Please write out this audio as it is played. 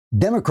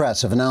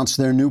Democrats have announced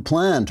their new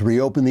plan to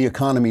reopen the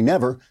economy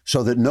never,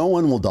 so that no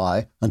one will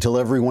die until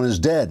everyone is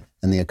dead,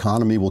 and the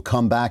economy will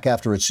come back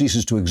after it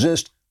ceases to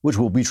exist, which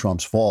will be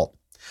Trump's fault.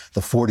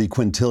 The $40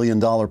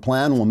 quintillion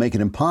plan will make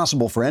it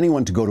impossible for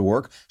anyone to go to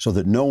work so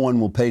that no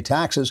one will pay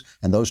taxes,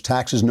 and those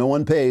taxes no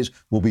one pays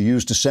will be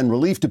used to send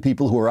relief to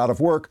people who are out of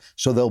work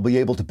so they'll be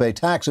able to pay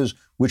taxes,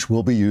 which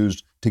will be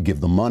used to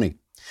give them money.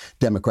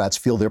 Democrats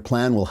feel their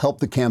plan will help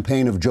the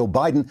campaign of Joe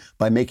Biden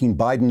by making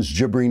Biden's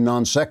gibbering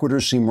non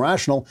sequiturs seem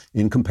rational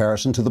in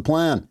comparison to the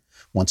plan.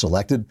 Once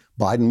elected,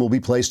 Biden will be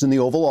placed in the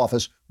Oval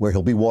Office, where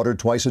he'll be watered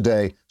twice a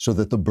day so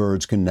that the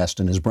birds can nest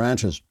in his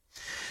branches.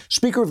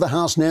 Speaker of the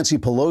House Nancy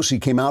Pelosi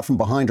came out from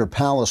behind her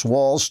palace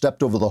walls,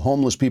 stepped over the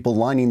homeless people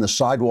lining the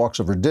sidewalks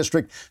of her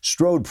district,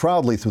 strode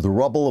proudly through the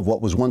rubble of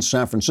what was once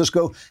San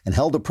Francisco, and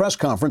held a press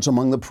conference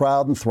among the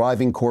proud and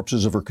thriving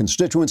corpses of her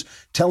constituents,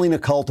 telling a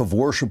cult of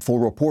worshipful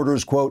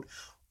reporters, quote,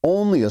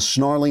 "Only a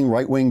snarling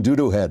right-wing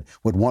doo-doo head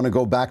would want to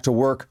go back to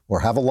work or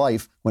have a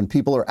life when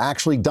people are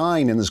actually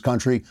dying in this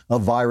country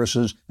of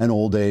viruses and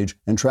old age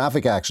and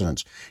traffic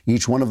accidents.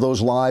 Each one of those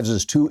lives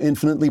is too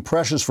infinitely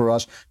precious for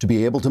us to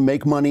be able to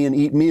make money and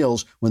eat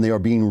meals when they are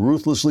being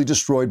ruthlessly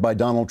destroyed by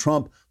Donald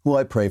Trump, who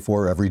I pray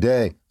for every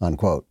day,"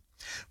 unquote.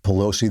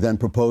 Pelosi then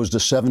proposed a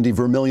 $70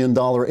 vermillion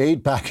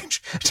aid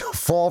package to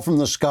fall from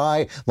the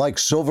sky like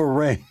silver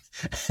rain,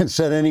 and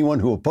said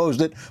anyone who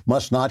opposed it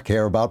must not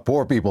care about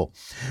poor people.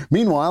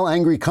 Meanwhile,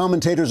 angry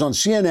commentators on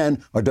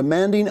CNN are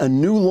demanding a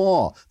new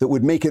law that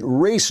would make it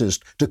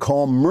racist to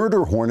call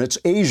murder hornets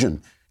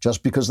Asian,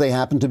 just because they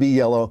happen to be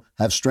yellow,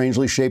 have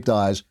strangely shaped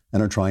eyes,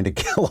 and are trying to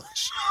kill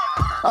us.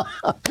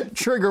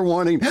 Trigger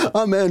warning,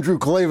 I'm Andrew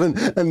Klavan,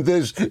 and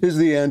this is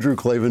The Andrew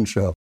Klavan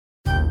Show.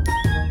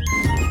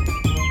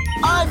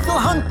 I feel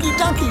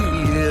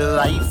hunky-dunky,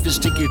 life is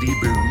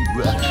tickety-boo.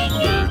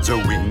 Birds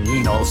are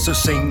winging, also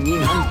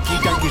singing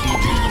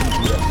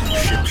hunky-dunky-doo.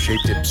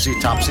 Ship-shaped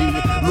ipsy-topsy,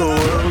 the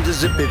world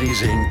is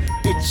zippity-zing.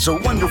 It's a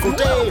wonderful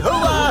day,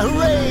 hurrah,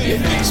 hooray!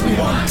 It makes me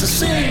want to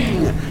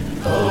sing.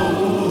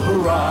 Oh,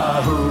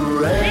 hurrah,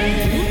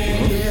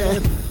 hooray!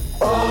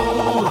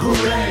 Oh,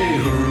 hooray,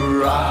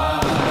 hurrah!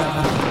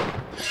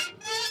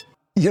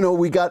 You know,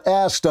 we got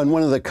asked on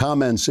one of the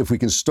comments if we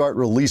can start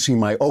releasing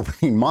my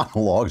opening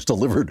monologues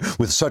delivered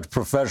with such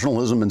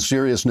professionalism and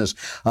seriousness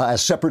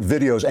as separate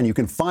videos. And you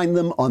can find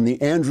them on the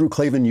Andrew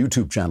Klavan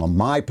YouTube channel,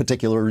 my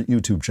particular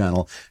YouTube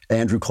channel,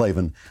 Andrew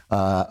Klavan.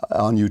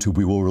 On YouTube,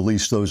 we will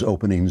release those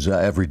openings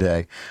every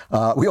day.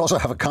 We also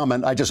have a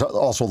comment. I just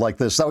also like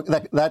this.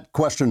 That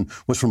question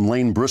was from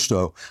Lane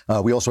Bristow.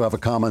 We also have a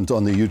comment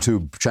on the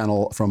YouTube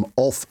channel from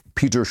Ulf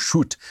Peter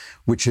Schutt,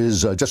 which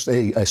is just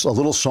a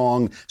little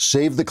song,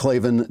 Save the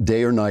Klavan,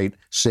 Day or Night,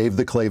 Save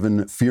the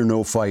Klavan, Fear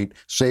No Fight,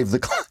 Save the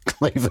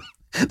Klavan.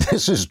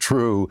 This is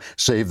true.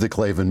 Save the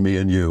Klavan, me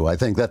and you. I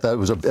think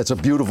that's a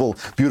beautiful,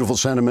 beautiful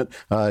sentiment.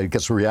 It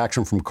gets a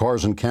reaction from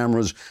cars and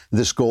cameras.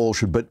 This goal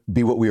should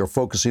be what we are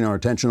focusing our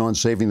attention on.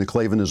 Saving the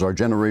Klavan is our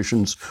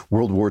generation's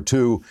World War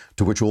II,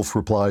 to which Ulf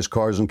replies,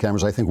 cars and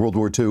cameras. I think World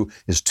War II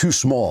is too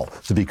small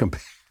to be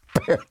compared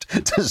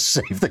to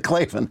Save the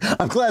Klavan.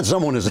 I'm glad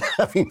someone is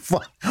having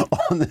fun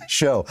on the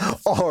show.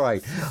 All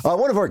right.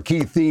 One of our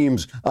key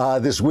themes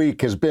this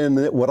week has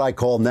been what I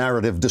call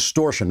narrative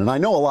distortion. And I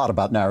know a lot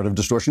about narrative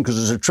distortion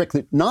because it's a trick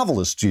that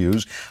novelists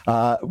use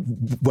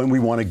when we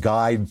want to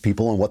guide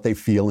people on what they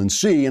feel and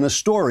see in a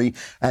story.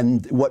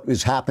 And what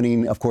is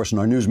happening, of course, in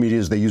our news media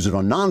is they use it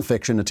on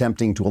nonfiction,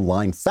 attempting to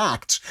align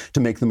facts to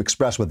make them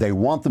express what they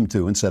want them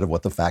to instead of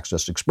what the facts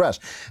just express.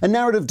 And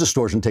narrative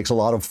distortion takes a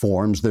lot of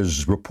forms.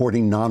 There's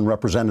reporting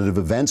non-representative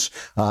events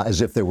as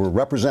if they were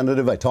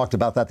representative. I talked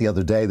about that the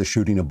other day. The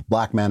shooting of a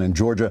black man in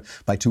Georgia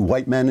by two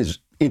white men is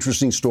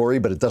interesting story,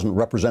 but it doesn't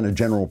represent a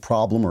general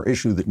problem or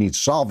issue that needs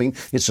solving.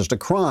 It's just a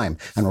crime.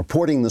 And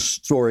reporting the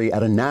story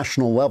at a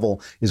national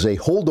level is a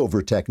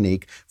holdover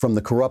technique from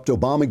the corrupt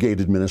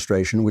Obamagate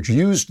administration, which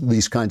used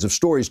these kinds of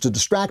stories to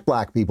distract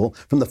black people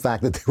from the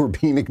fact that they were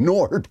being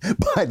ignored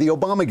by the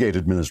Obamagate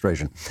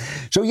administration.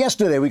 So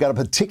yesterday, we got a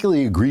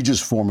particularly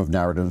egregious form of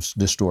narrative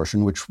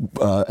distortion, which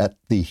at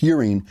the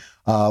hearing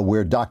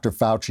where Dr.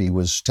 Fauci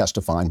was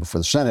testifying before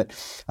the Senate,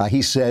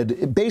 he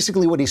said,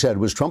 basically what he said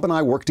was Trump and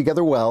I work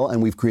together well, and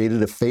we've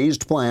created a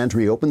phased plan to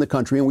reopen the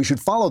country, and we should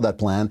follow that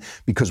plan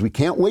because we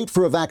can't wait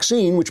for a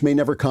vaccine, which may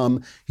never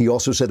come. He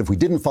also said if we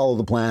didn't follow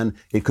the plan,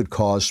 it could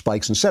cause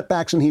spikes and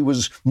setbacks, and he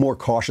was more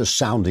cautious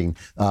sounding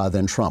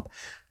than Trump.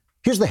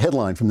 Here's the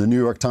headline from the New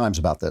York Times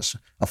about this,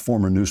 a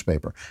former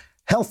newspaper.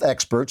 Health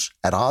experts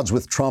at odds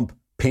with Trump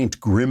paint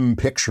grim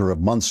picture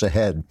of months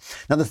ahead.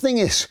 Now, the thing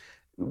is,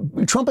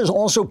 Trump has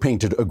also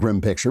painted a grim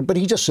picture, but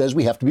he just says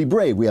we have to be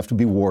brave. We have to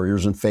be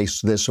warriors and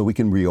face this so we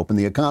can reopen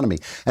the economy.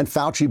 And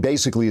Fauci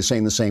basically is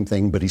saying the same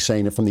thing, but he's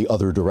saying it from the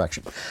other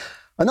direction.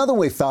 Another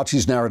way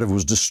Fauci's narrative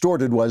was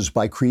distorted was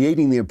by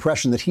creating the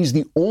impression that he's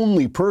the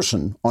only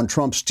person on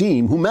Trump's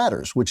team who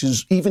matters, which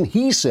is even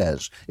he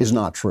says is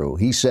not true.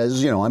 He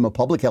says, I'm a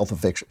public health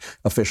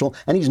official,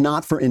 and he's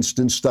not, for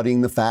instance, studying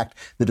the fact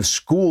that if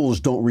schools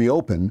don't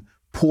reopen,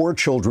 Poor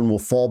children will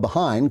fall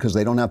behind because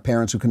they don't have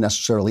parents who can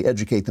necessarily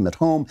educate them at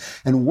home.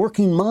 And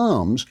working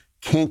moms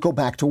can't go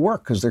back to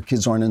work because their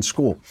kids aren't in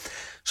school.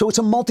 So it's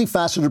a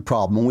multifaceted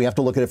problem, and we have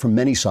to look at it from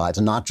many sides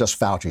and not just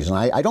Fauci's. And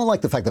I don't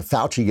like the fact that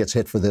Fauci gets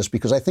hit for this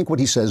because I think what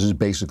he says is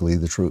basically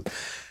the truth.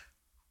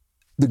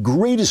 The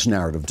greatest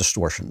narrative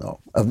distortion, though,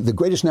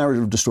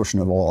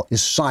 of all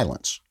is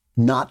silence,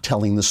 not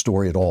telling the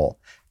story at all.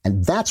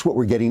 And that's what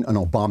we're getting on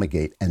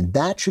Obamagate. And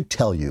that should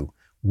tell you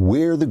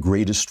where the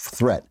greatest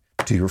threat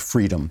to your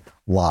freedom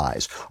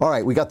lies. All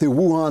right, we got the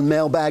Wuhan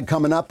mailbag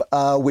coming up,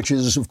 which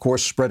is, of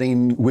course,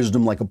 spreading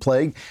wisdom like a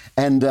plague.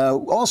 And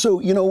also,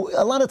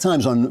 a lot of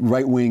times on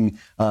right-wing,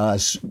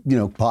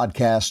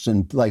 podcasts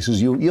and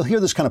places, you'll hear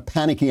this kind of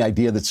panicky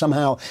idea that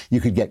somehow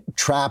you could get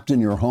trapped in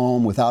your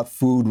home without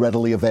food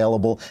readily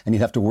available and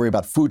you'd have to worry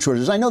about food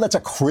shortages. I know that's a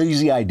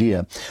crazy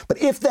idea,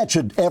 but if that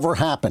should ever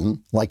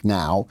happen, like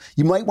now,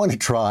 you might want to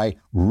try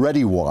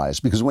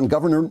ReadyWise, because when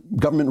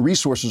government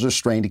resources are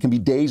strained, it can be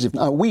days, if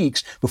not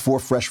weeks, before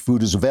fresh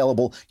food is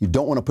available. You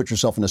don't want to put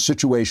yourself in a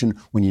situation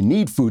when you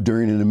need food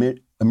during an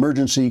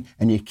emergency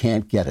and you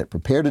can't get it.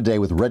 Prepare today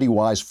with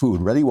ReadyWise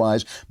food.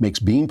 ReadyWise makes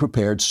being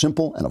prepared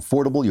simple and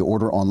affordable. You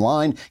order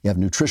online. You have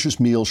nutritious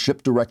meals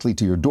shipped directly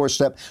to your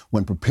doorstep.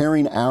 When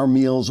preparing our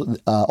meals,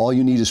 all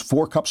you need is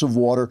 4 cups of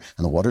water,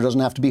 and the water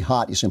doesn't have to be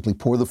hot. You simply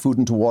pour the food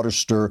into water,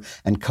 stir,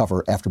 and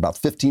cover. After about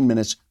 15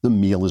 minutes, the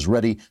meal is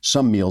ready.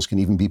 Some meals can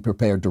even be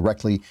prepared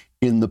directly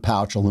in the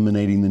pouch,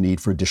 eliminating the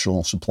need for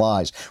additional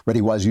supplies.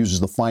 ReadyWise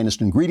uses the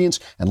finest ingredients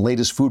and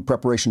latest food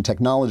preparation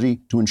technology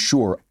to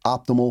ensure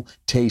optimal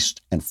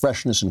taste and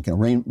freshness, and can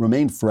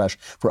remain fresh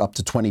for up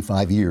to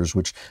 25 years,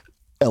 which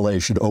LA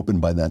should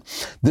open by then.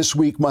 This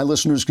week, my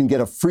listeners can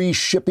get free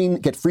shipping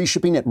at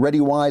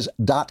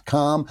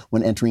readywise.com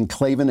when entering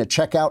Klavan at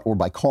checkout or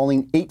by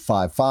calling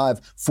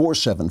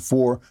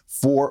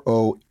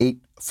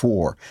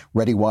 855-474-4084.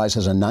 ReadyWise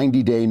has a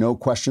 90-day, no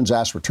questions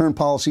asked return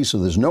policy, so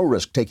there's no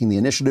risk taking the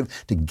initiative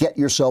to get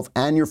yourself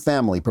and your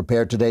family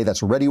prepared today.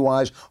 That's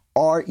ReadyWise,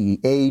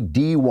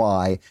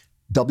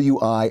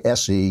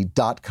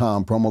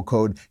 ReadyWise.com, promo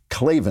code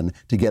Klavan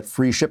to get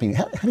free shipping.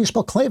 How do you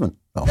spell Klavan?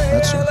 Oh,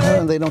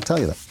 they don't tell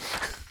you that.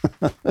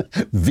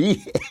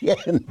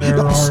 V-A-N.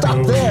 Don't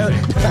stop there.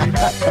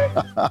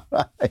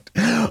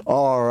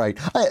 All right.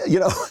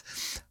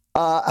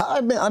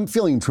 I'm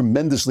feeling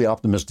tremendously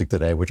optimistic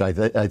today, which I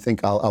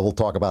think I will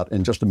talk about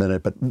in just a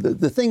minute. But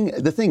the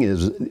thing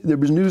is, there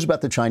was news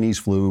about the Chinese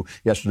flu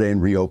yesterday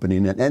and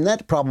reopening, and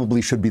that probably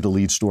should be the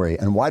lead story.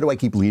 And why do I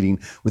keep leading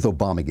with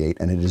Obamagate?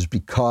 And it is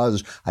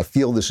because I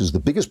feel this is the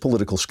biggest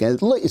political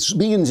scandal. It's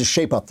beginning to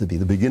shape up to be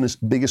the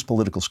biggest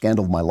political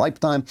scandal of my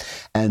lifetime.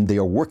 And they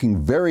are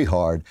working very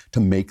hard to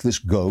make this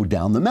go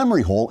down the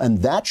memory hole.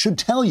 And that should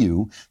tell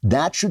you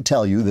that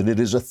it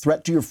is a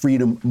threat to your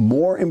freedom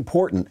more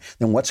important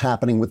than what's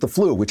happening with the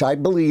flu, which I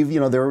believe,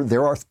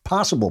 there are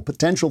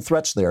potential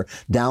threats there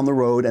down the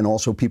road, and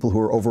also people who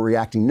are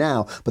overreacting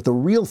now. But the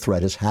real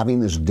threat is having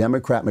this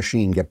Democrat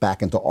machine get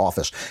back into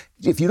office.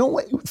 If you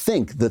don't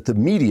think that the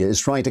media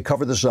is trying to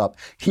cover this up,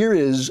 here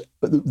is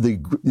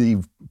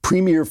the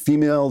premier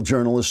female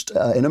journalist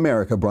in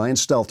America, Brian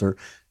Stelter,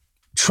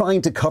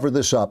 trying to cover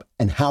this up,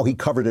 and how he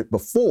covered it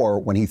before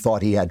when he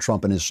thought he had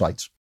Trump in his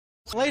sights.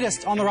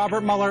 Latest on the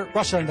Robert Mueller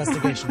Russia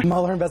investigation.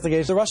 Mueller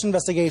investigation, the Russian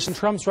investigation,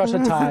 Trump's Russia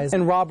ties,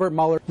 and Robert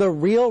Mueller. The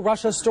real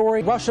Russia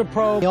story, Russia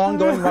probe, the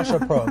ongoing Russia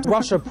probe,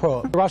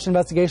 the Russia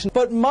investigation.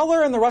 But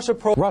Mueller and the Russia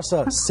probe,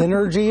 Russia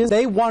synergies,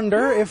 they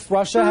wonder if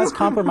Russia has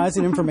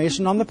compromising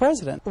information on the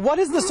president. What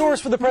is the source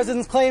for the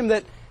president's claim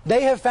that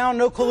they have found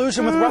no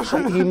collusion with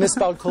Russia? He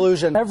misspelled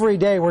collusion. Every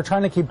day we're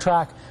trying to keep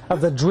track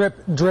of the drip,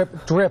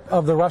 drip, drip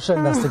of the Russia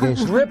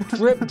investigation. Drip,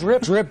 drip,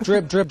 drip, drip,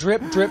 drip, drip, drip,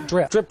 drip,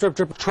 drip, drip, drip,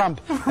 drip,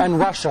 Trump and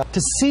Russia.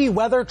 To see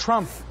whether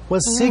Trump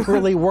was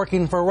secretly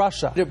working for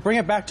Russia. To bring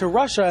it back to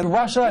Russia and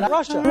Russia and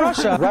Russia.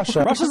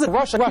 Russia's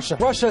Russia.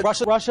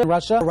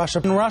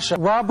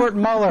 Robert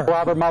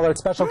Mueller,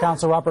 special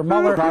counsel Robert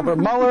Mueller.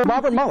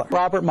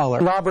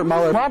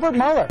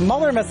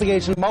 Mueller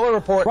investigation, Mueller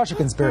report, Russia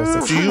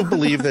conspiracy. Do you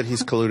believe that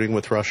he's colluding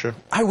with Russia?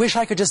 I wish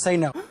I could just say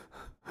no.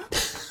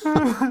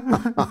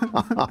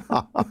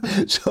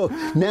 So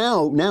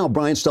now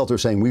Brian Stelter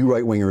is saying we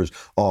right-wingers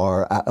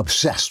are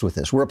obsessed with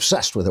this. We're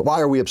obsessed with it. Why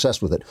are we obsessed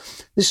with it?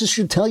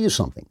 Should tell you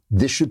something.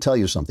 This should tell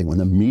you something. When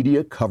the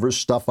media covers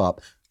stuff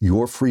up,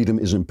 your freedom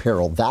is in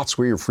peril. That's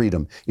where your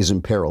freedom is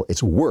in peril.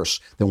 It's worse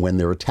than when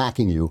they're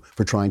attacking you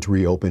for trying to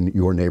reopen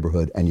your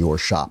neighborhood and your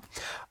shop.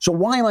 So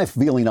why am I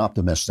feeling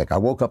optimistic? I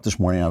woke up this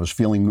morning, I was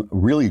feeling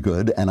really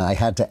good, and I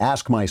had to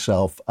ask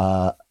myself,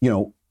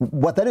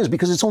 what that is,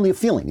 because it's only a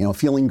feeling.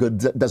 Feeling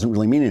good doesn't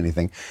really mean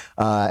anything,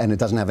 and it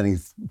doesn't have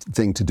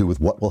anything to do with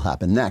what will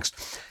happen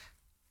next.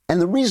 And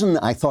the reason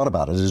I thought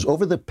about it is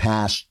over the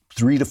past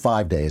 3 to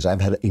 5 days,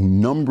 I've had a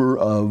number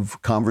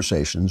of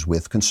conversations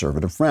with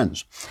conservative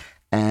friends.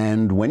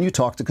 And when you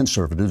talk to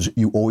conservatives,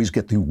 you always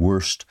get the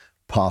worst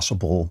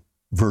possible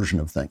version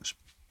of things.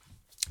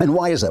 And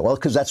why is that? Well,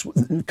 because that's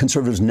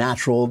conservatives'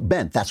 natural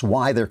bent. That's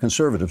why they're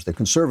conservatives. They're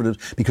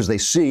conservatives because they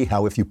see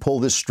how if you pull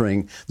this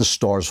string, the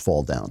stars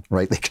fall down,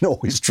 right? They can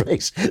always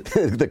trace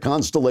the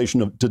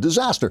constellation to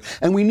disaster.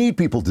 And we need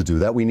people to do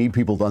that. We need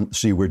people to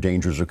see where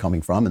dangers are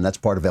coming from. And that's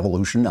part of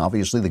evolution.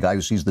 Obviously, the guy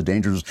who sees the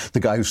dangers, the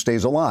guy who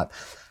stays alive.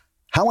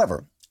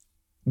 However,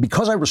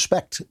 because I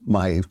respect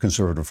my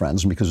conservative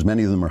friends, and because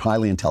many of them are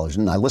highly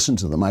intelligent, and I listen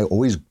to them, I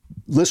always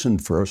listen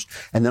first,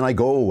 and then I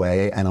go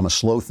away, and I'm a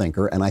slow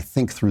thinker, and I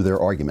think through their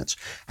arguments.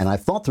 And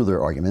I've thought through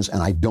their arguments,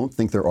 and I don't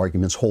think their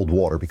arguments hold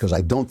water, because I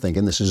don't think,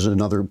 and this is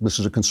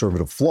a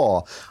conservative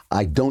flaw,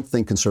 I don't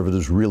think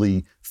conservatives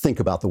really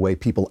think about the way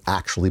people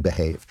actually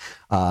behave.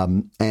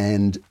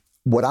 And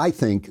what I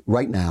think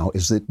right now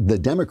is that the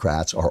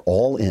Democrats are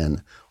all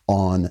in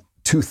on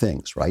two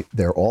things, right?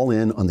 They're all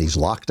in on these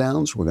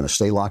lockdowns. We're going to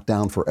stay locked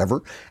down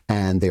forever.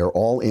 And they are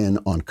all in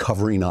on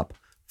covering up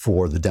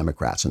for the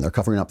Democrats. And they're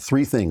covering up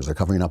three things. They're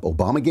covering up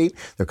Obamagate.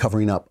 They're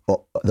covering up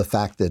the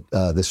fact that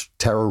this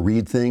Tara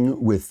Reade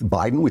thing with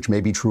Biden, which may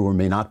be true or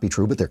may not be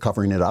true, but they're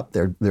covering it up.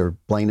 They're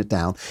playing it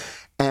down.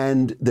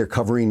 And they're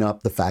covering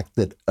up the fact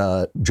that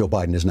Joe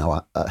Biden is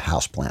now a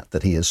houseplant,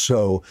 that he is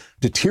so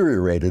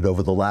deteriorated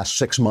over the last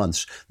 6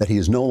 months that he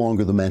is no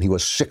longer the man he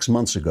was 6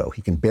 months ago.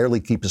 He can barely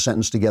keep a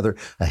sentence together.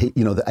 I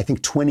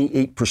think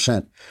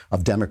 28%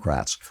 of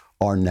Democrats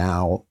are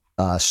now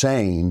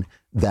saying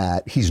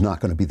that he's not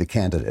going to be the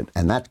candidate.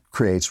 And that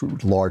creates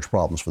large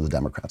problems for the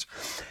Democrats.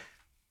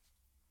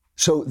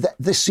 So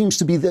this seems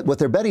to be what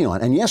they're betting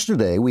on. And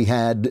yesterday we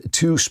had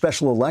two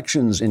special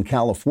elections in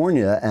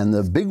California, and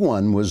the big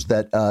one was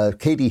that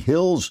Katie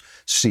Hill's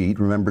seat,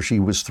 remember she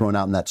was thrown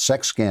out in that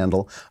sex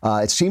scandal,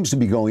 it seems to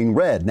be going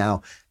red.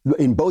 Now,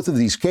 in both of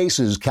these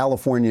cases,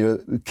 California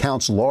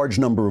counts a large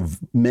number of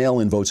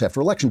mail-in votes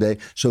after Election Day,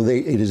 so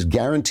it is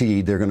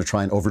guaranteed they're going to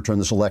try and overturn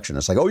this election.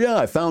 It's like, oh yeah,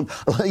 I found,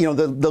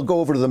 they'll go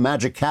over to the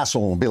Magic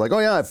Castle and be like, oh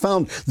yeah, I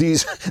found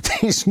these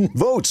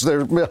votes.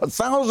 There are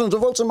thousands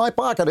of votes in my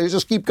pocket. They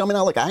just keep coming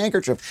out like a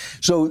handkerchief.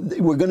 So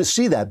we're going to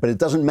see that, but it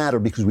doesn't matter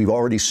because we've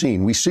already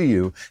seen, we see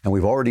you, and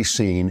we've already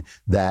seen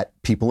that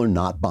people are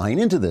not buying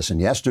into this.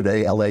 And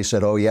yesterday, LA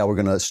said, oh yeah, we're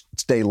going to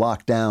stay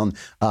locked down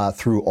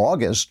through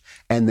August,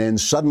 and then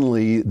suddenly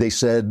they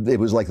said, it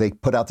was like they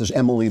put out this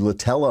Emily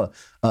Latella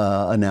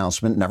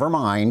announcement. Never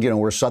mind,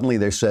 where suddenly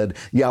they said,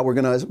 yeah, we're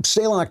going to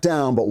stay locked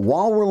down, but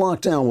while we're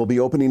locked down, we'll be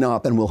opening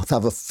up and we'll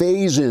have a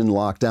phase-in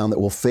lockdown that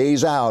will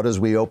phase out as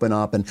we open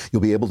up, and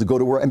you'll be able to go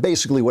to work. And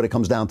basically what it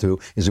comes down to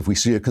is if we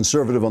see a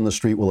conservative on the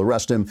street, we'll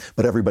arrest him,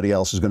 but everybody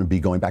else is going to be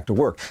going back to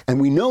work.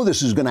 And we know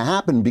this is going to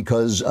happen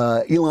because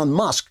Elon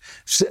Musk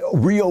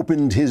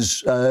reopened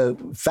his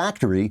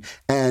factory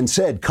and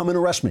said, come and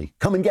arrest me,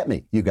 come and get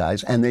me, you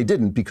guys. And they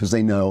didn't because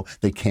they know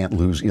they can't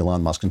lose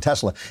Elon Musk and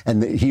Tesla.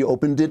 And he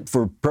opened it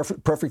for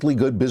perfectly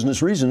good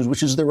business reasons,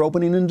 which is they're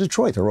opening in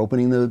Detroit. They're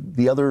opening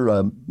the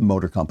other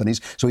motor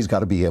companies. So he's got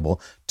to be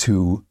able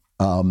to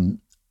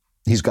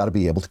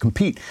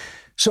compete.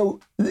 So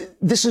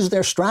this is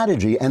their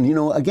strategy. And,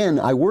 again,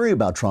 I worry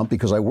about Trump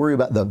because I worry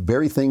about the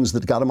very things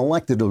that got him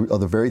elected or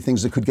the very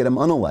things that could get him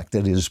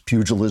unelected, his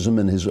pugilism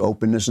and his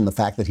openness and the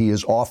fact that he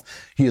is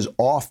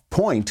off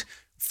point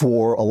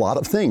for a lot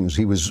of things.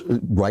 He was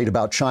right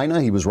about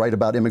China. He was right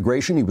about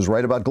immigration. He was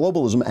right about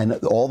globalism and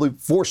all the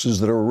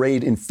forces that are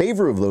arrayed in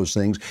favor of those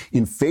things,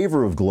 in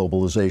favor of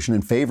globalization,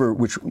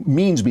 which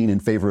means being in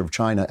favor of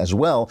China as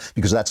well,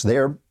 because that's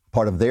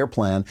part of their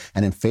plan,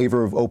 and in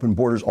favor of open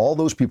borders. All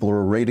those people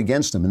are arrayed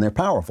against him, and they're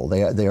powerful.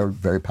 They are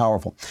very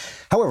powerful.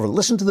 However,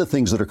 listen to the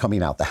things that are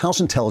coming out. The House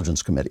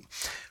Intelligence Committee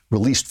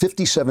released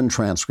 57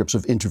 transcripts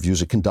of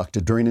interviews it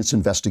conducted during its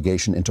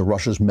investigation into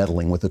Russia's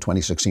meddling with the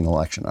 2016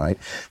 election. All right.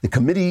 The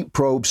committee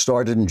probe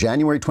started in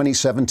January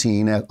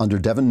 2017 under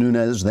Devin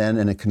Nunes then,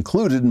 and it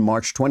concluded in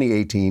March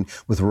 2018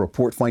 with a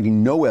report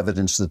finding no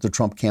evidence that the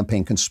Trump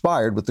campaign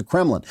conspired with the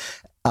Kremlin.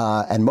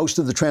 And most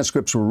of the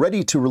transcripts were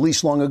ready to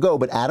release long ago,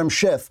 but Adam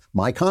Schiff,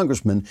 my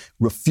congressman,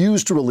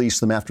 refused to release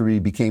them after he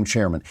became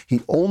chairman. He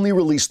only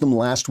released them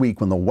last week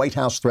when the White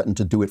House threatened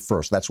to do it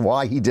first. That's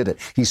why he did it.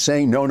 He's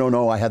saying,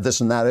 no, I had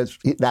this and that.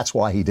 That's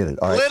why he did it.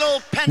 All right?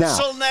 Little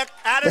pencil neck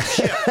Adam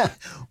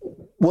Schiff.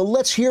 Well,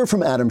 let's hear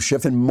from Adam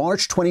Schiff in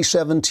March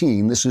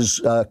 2017. This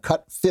is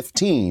cut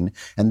 15,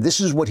 and this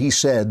is what he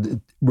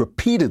said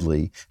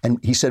repeatedly, and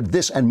he said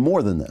this and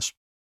more than this.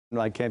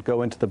 I can't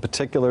go into the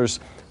particulars,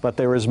 but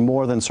there is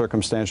more than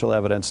circumstantial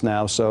evidence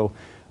now. So,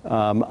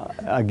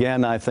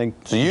 again, I think...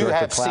 So you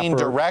have seen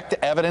direct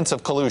evidence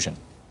of collusion?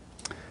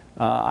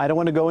 I don't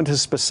want to go into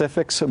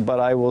specifics, but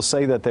I will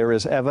say that there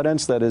is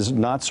evidence that is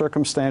not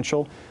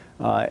circumstantial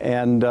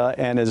and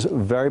is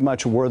very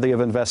much worthy of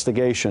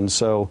investigation.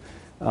 So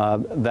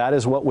that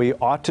is what we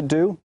ought to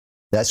do.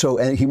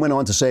 And he went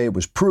on to say it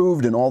was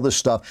proved and all this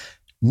stuff.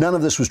 None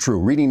of this was true.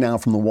 Reading now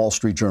from the Wall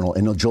Street Journal.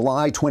 In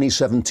July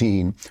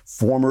 2017,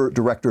 former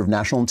Director of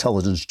National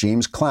Intelligence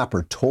James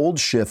Clapper told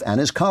Schiff and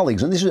his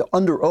colleagues, and this is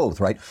under oath,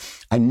 right?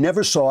 I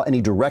never saw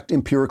any direct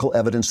empirical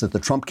evidence that the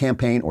Trump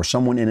campaign or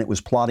someone in it was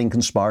plotting,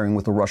 conspiring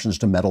with the Russians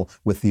to meddle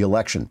with the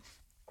election.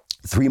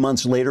 3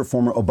 months later,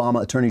 former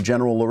Obama Attorney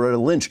General Loretta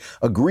Lynch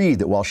agreed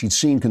that while she'd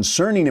seen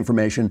concerning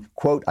information,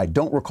 quote, I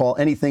don't recall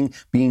anything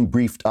being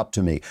briefed up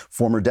to me.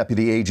 Former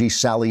Deputy AG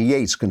Sally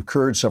Yates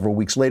concurred several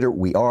weeks later.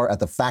 We are at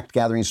the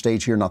fact-gathering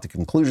stage here, not the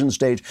conclusion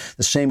stage.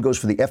 The same goes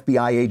for the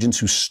FBI agents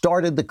who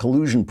started the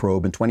collusion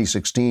probe in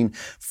 2016.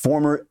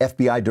 Former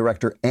FBI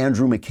Director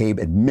Andrew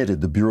McCabe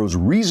admitted the Bureau's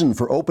reason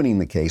for opening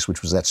the case,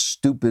 which was that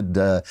stupid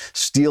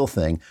Steele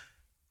thing,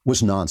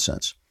 was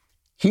nonsense.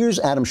 Here's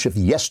Adam Schiff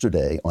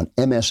yesterday on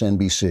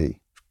MSNBC,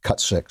 cut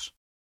 6.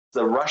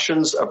 The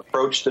Russians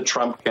approached the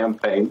Trump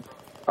campaign.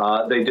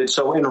 They did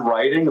so in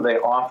writing. They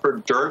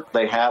offered dirt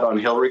they had on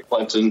Hillary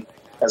Clinton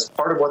as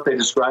part of what they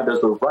described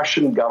as the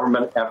Russian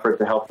government effort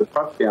to help the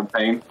Trump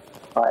campaign.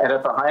 And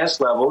at the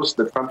highest levels,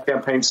 the Trump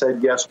campaign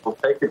said, yes, we'll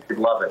take it, you'd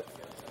love it.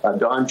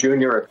 Don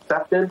Jr.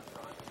 accepted.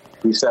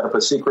 He set up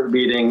a secret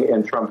meeting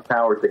in Trump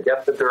Tower to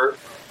get the dirt.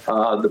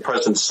 The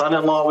president's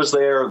son-in-law was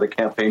there. The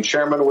campaign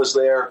chairman was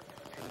there.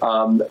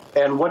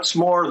 And what's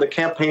more, the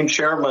campaign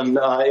chairman,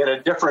 in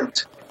a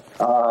different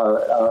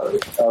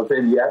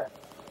vignette,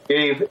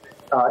 gave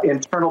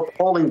internal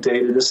polling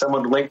data to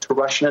someone linked to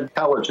Russian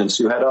intelligence.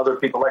 You had other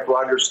people like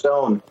Roger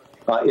Stone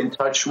in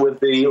touch with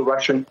the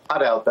Russian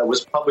cutout that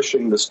was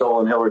publishing the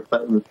stolen Hillary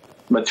Clinton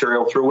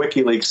material through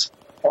WikiLeaks.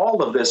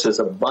 All of this is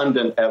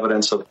abundant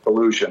evidence of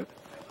collusion.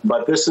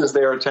 But this is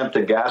their attempt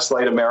to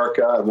gaslight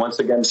America, and once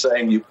again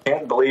saying you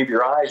can't believe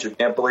your eyes, you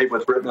can't believe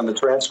what's written in the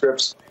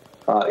transcripts.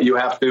 You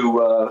have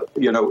to,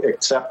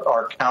 accept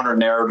our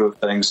counter-narrative of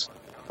things.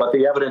 But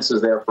the evidence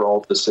is there for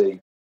all to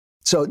see.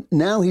 So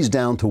now he's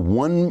down to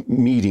one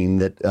meeting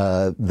that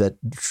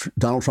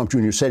Donald Trump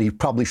Jr. said he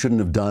probably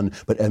shouldn't have done,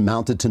 but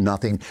amounted to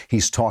nothing.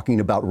 He's talking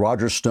about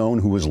Roger Stone,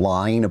 who was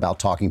lying about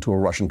talking to a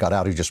Russian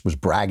cutout. He just was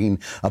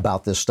bragging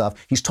about this stuff.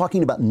 He's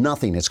talking about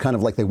nothing. It's kind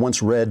of like they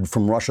once read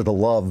From Russia to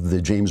Love,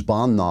 the James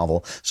Bond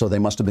novel, so they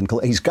must have been...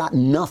 He's got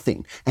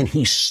nothing, and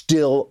he's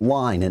still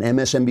lying. And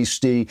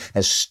MSNBC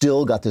has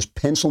still got this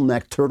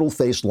pencil-necked,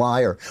 turtle-faced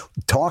liar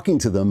talking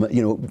to them,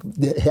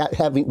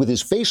 having with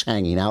his face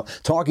hanging out,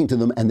 talking to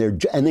them, and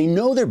they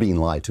know they're being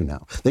lied to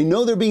now. They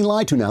know they're being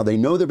lied to now. They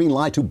know they're being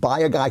lied to by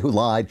a guy who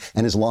lied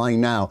and is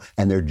lying now,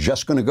 and they're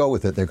just going to go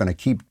with it. They're going to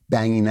keep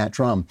banging that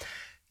drum.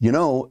 I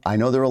know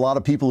there are a lot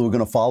of people who are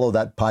going to follow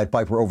that Pied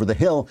Piper over the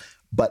hill,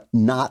 but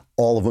not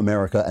all of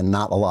America and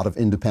not a lot of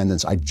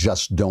independents. I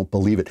just don't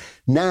believe it.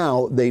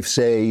 Now they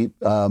say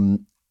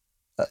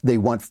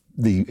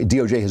the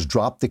DOJ has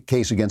dropped the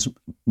case against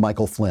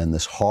Michael Flynn,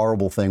 this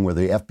horrible thing where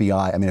the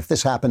FBI, I mean, if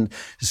this happened,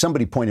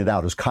 somebody pointed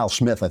out, it was Kyle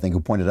Smith, I think,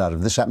 who pointed out, if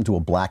this happened to a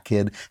black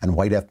kid and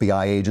white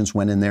FBI agents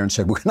went in there and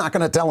said, we're not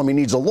going to tell him he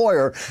needs a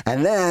lawyer,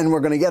 and then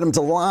we're going to get him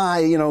to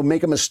lie,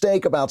 make a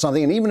mistake about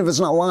something, and even if it's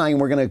not lying,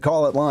 we're going to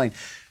call it lying.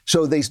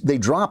 So they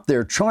dropped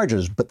their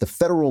charges, but the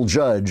federal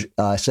judge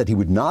said he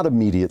would not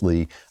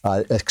immediately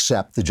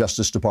accept the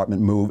Justice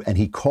Department move, and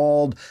he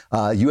called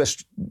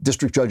U.S.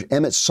 District Judge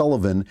Emmett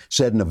Sullivan,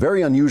 said in a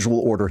very unusual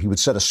order he would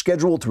set a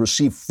schedule to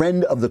receive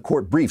friend of the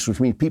court briefs,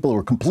 which means people who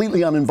are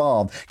completely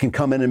uninvolved can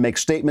come in and make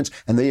statements,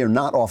 and they are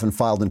not often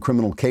filed in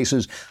criminal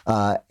cases.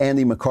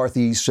 Andy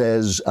McCarthy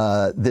says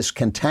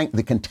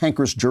the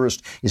cantankerous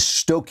jurist is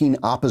stoking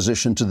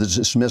opposition to the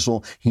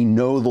dismissal. He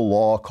knows the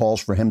law calls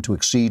for him to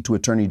accede to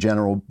Attorney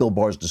General Bill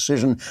Barr's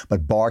decision,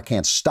 but Barr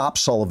can't stop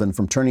Sullivan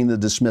from turning the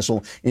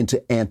dismissal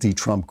into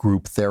anti-Trump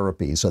group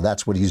therapy. So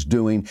that's what he's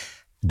doing.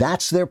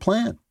 That's their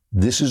plan.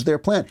 This is their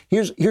plan.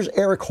 Here's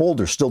Eric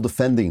Holder still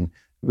defending,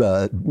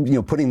 trying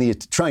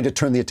to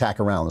turn the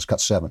attack around. Let's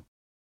cut 7.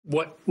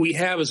 What we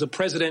have is a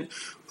president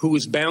who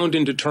is bound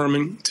and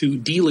determined to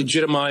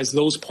delegitimize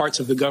those parts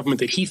of the government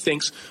that he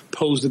thinks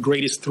pose the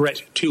greatest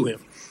threat to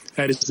him.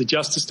 That is the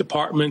Justice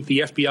Department, the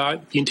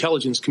FBI, the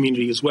intelligence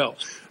community as well.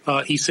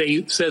 He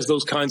says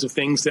those kinds of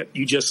things that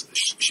you just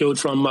showed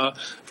from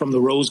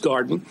the Rose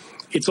Garden.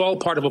 It's all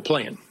part of a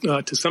plan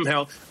to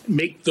somehow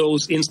make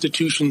those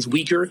institutions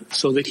weaker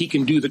so that he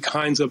can do the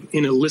kinds of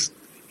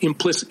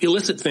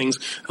illicit things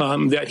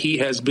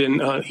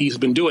that he's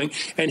been doing,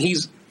 and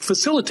he's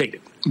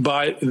facilitated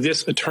by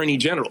this Attorney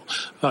General.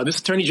 This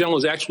Attorney General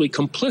is actually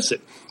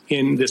complicit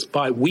in this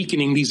by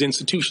weakening these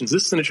institutions.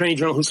 This is an Attorney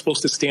General who's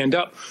supposed to stand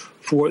up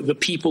for the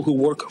people who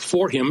work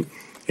for him.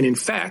 And in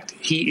fact,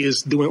 he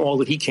is doing all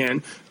that he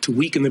can to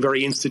weaken the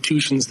very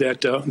institutions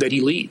that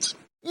he leads.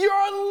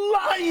 You're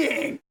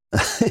lying!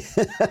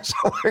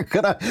 So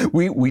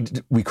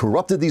we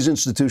corrupted these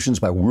institutions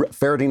by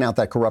ferreting out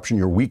that corruption.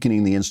 You're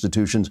weakening the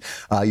institutions.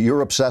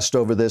 You're obsessed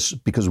over this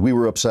because we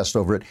were obsessed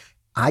over it.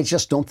 I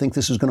just don't think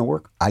this is going to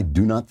work. I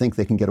do not think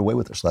they can get away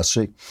with this. Let's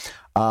see.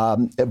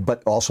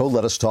 But also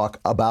let us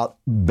talk about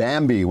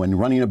Bambi when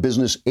running a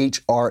business,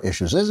 HR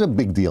issues. This is a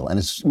big deal, and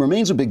it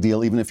remains a big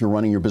deal even if you're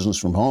running your business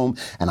from home.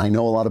 And I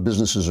know a lot of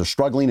businesses are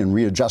struggling and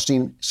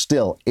readjusting.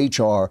 Still,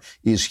 HR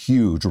is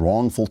huge.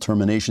 Wrongful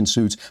termination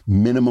suits,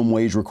 minimum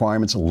wage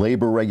requirements,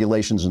 labor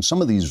regulations, and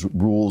some of these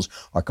rules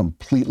are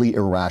completely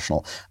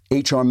irrational.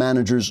 HR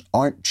managers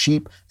aren't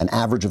cheap, an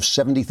average of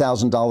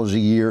 $70,000 a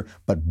year,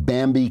 but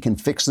Bambi can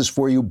fix this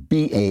for you.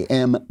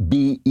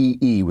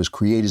 BAMBEE was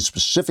created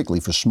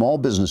specifically for small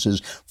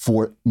businesses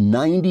for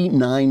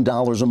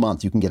 $99 a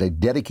month. You can get a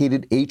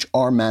dedicated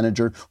HR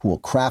manager who will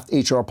craft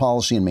HR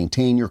policy and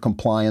maintain your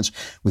compliance.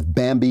 With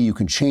Bambee, you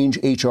can change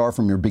HR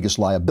from your biggest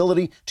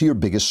liability to your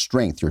biggest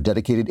strength. Your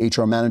dedicated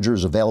HR manager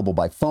is available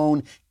by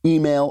phone,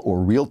 email,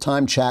 or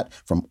real-time chat.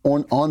 From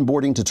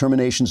onboarding to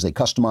terminations, they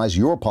customize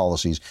your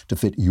policies to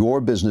fit your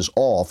business,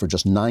 all for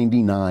just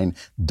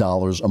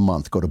 $99 a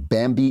month. Go to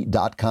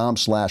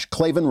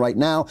Bambee.com/Klavan right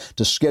now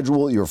to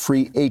schedule your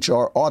free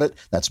HR audit.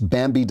 That's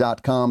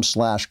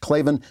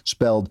Bambee.com/Klavan,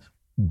 spelled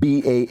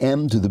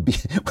BAM to the B,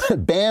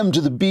 BAM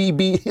to the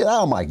BB.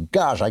 Oh my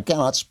gosh, I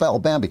cannot spell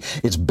Bambi.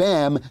 It's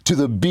BAM to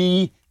the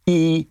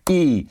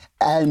BEE,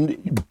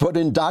 and put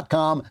in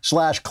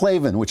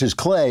 .com/Klavan, which is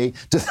Clay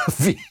to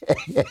the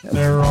VAM.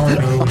 There are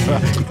no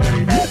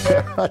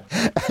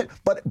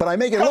but I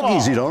make it look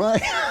easy, don't I?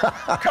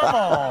 Come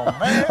on,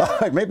 man. All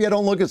right, maybe I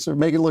don't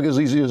make it look as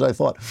easy as I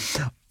thought.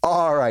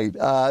 All right,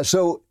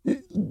 so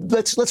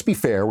let's be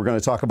fair. We're going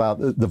to talk about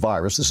the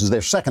virus. This is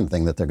their second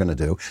thing that they're going to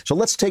do. So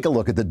let's take a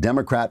look at the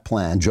Democrat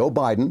plan. Joe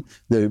Biden,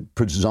 the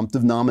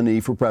presumptive nominee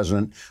for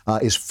president,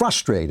 is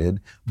frustrated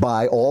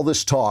by all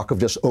this talk of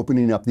just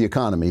opening up the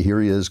economy.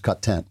 Here he is,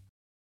 cut 10.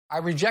 I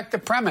reject the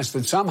premise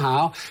that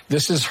somehow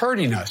this is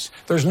hurting us.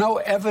 There's no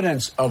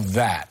evidence of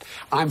that.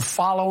 I'm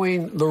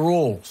following the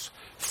rules.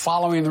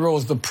 Following the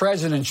rules. The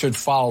president should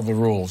follow the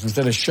rules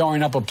instead of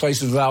showing up at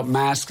places without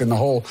masks and the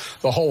whole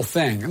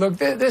thing. Look,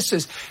 this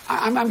is,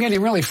 I'm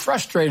getting really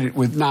frustrated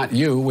with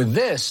with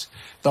this,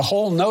 the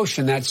whole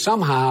notion that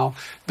somehow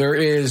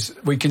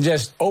we can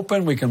just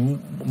open, we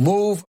can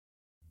move.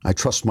 I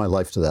trust my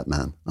life to that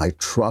man. I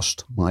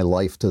trust my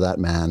life to that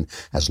man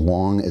as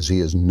long as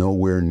he is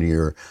nowhere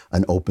near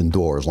an open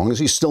door. As long as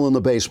he's still in the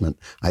basement,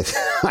 I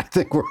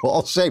think we're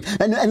all safe.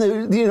 And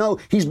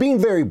he's being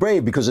very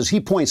brave because, as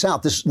he points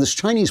out, this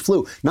Chinese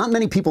flu, not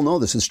many people know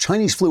this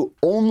Chinese flu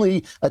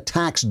only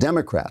attacks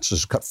Democrats.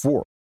 This is cut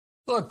 4.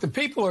 Look, the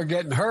people who are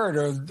getting hurt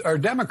are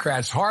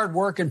Democrats,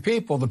 hardworking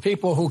people, the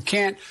people who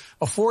can't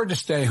afford to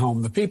stay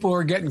home, the people who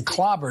are getting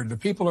clobbered, the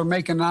people who are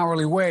making an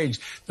hourly wage,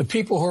 the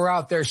people who are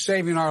out there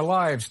saving our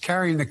lives,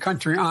 carrying the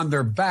country on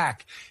their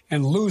back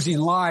and losing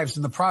lives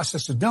in the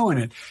process of doing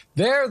it.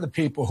 They're the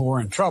people who are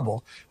in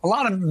trouble. A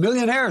lot of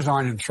millionaires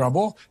aren't in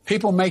trouble.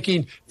 People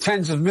making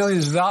tens of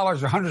millions of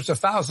dollars or hundreds of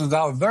thousands of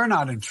dollars, they're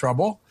not in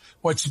trouble.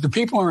 The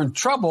people who are in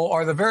trouble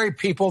are the very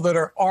people that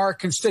are our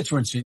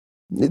constituency.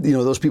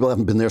 Those people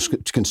haven't been their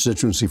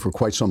constituency for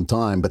quite some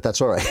time, but that's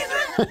all right.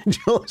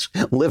 Just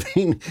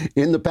living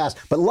in the past.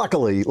 But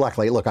luckily,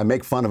 look, I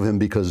make fun of him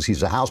because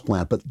he's a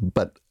houseplant,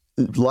 but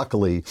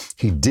luckily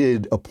he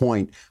did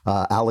appoint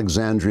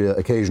Alexandria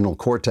Occasional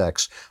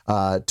Cortex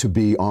to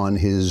be on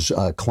his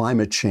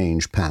climate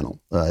change panel.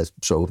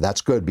 So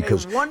that's good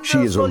because she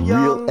is a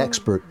real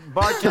expert.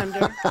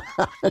 Bartender.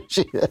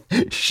 she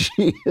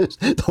is,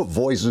 the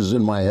voices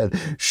in my head.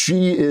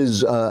 She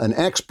is an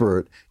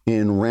expert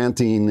in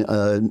ranting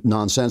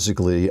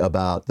nonsensically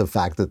about the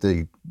fact that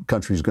the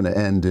country is going to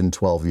end in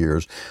 12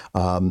 years.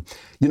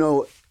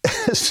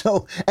 So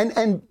so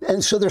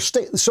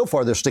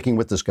far they're sticking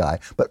with this guy.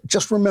 But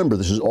just remember,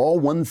 this is all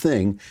one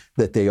thing,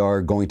 that they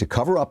are going to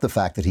cover up the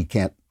fact that he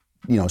can't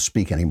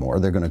speak anymore.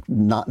 They're going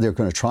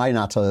to try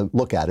not to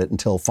look at it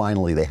until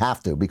finally they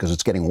have to, because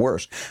it's getting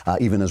worse,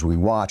 even as we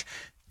watch.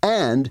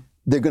 And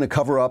they're going to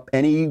cover up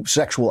any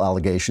sexual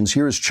allegations.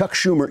 Here's Chuck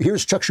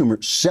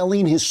Schumer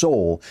selling his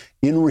soul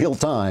in real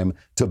time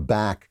to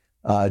back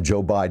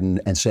Joe Biden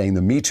and saying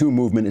the Me Too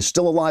movement is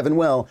still alive and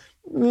well,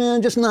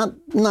 just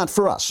not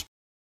for us.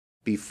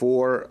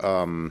 Before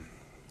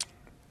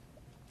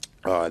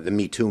the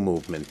Me Too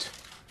movement,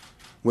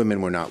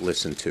 women were not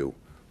listened to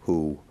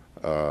who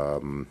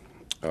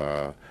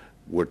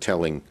were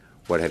telling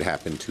what had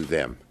happened to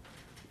them.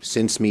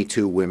 Since Me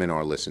Too, women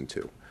are listened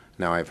to.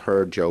 Now, I've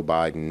heard Joe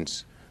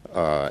Biden's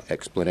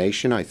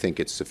explanation. I think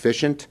it's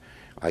sufficient.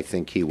 I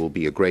think he will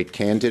be a great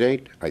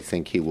candidate. I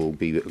think he will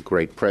be a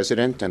great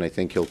president, and I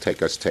think he'll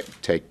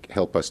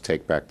help us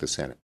take back the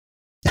Senate.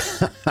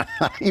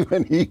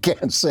 Even he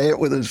can't say it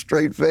with a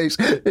straight face.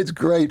 It's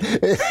great.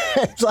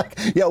 It's like,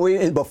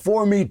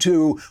 before Me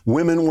Too,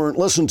 women weren't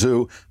listened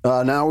to.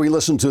 Now we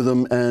listen to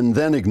them and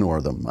then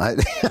ignore them.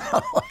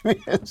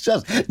 It's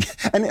just,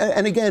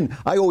 and again,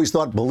 I always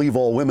thought believe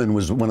all women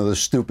was one of the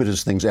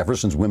stupidest things ever,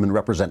 since women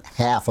represent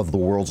half of the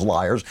world's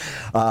liars.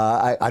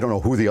 I don't know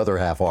who the other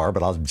half are,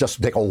 but I'll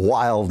just take a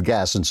wild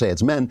guess and say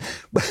it's men.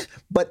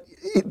 But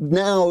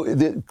now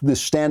the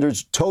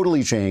standards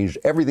totally changed.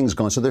 Everything's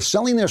gone. So they're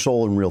selling their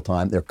soul in real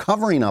time. They're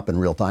covering up in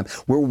real time.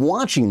 We're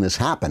watching this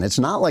happen. It's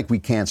not like we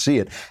can't see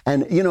it.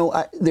 And,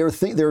 there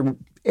are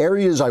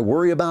areas I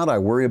worry about. I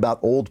worry about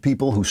old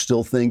people who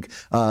still think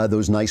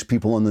those nice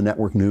people on the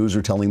network news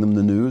are telling them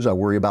the news. I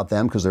worry about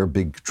them because they're a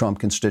big Trump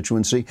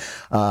constituency.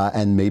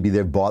 And maybe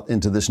they've bought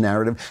into this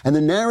narrative. And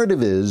the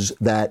narrative is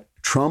that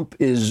Trump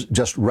is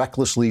just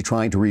recklessly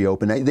trying to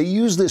reopen. They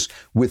used this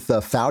with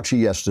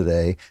Fauci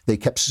yesterday. They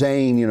kept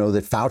saying,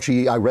 that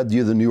Fauci, I read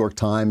the New York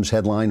Times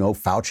headline,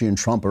 Fauci and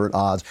Trump are at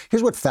odds.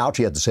 Here's what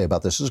Fauci had to say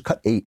about this. This is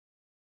cut 8.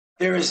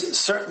 There is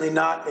certainly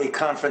not a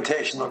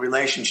confrontational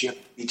relationship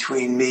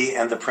between me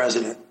and the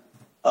president.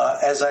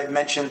 As I've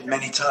mentioned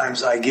many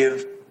times, I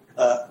give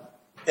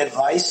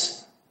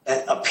advice,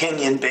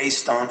 opinion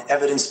based on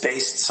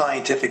evidence-based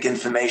scientific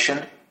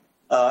information.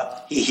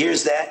 He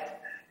hears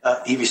that.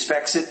 He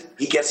respects it.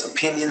 He gets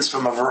opinions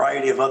from a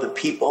variety of other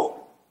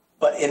people.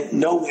 But in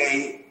no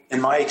way,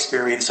 in my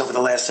experience over the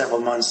last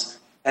several months,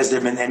 has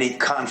there been any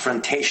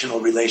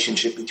confrontational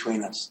relationship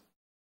between us.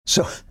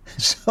 So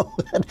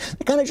that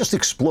kind of just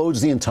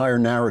explodes the entire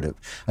narrative.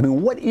 I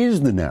mean, what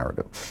is the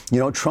narrative? You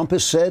know, Trump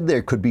has said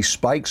there could be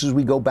spikes as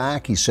we go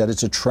back. He said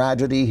it's a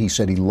tragedy. He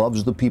said he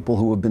loves the people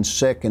who have been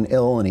sick and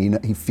ill,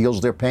 and he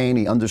feels their pain.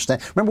 He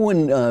understands. Remember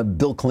when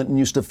Bill Clinton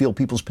used to feel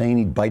people's pain?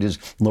 He'd bite his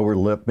lower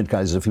lip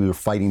as if he were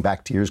fighting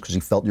back tears because he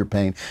felt your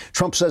pain.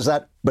 Trump says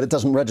that, but it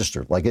doesn't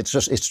register. Like it's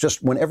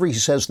just whenever he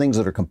says things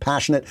that are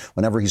compassionate,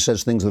 whenever he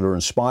says things that are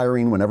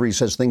inspiring, whenever he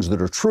says things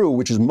that are true,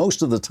 which is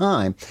most of the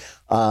time,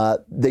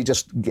 they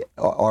just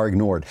are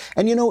ignored.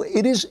 And, you know,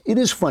 it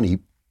is funny.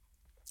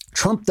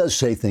 Trump does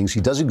say things.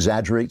 He does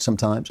exaggerate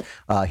sometimes.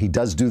 He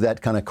does do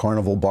that kind of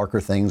carnival barker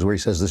things where he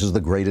says this is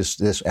the greatest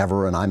this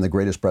ever and I'm the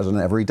greatest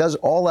president ever. He does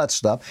all that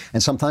stuff.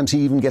 And sometimes he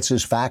even gets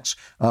his facts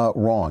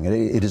wrong.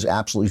 It is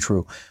absolutely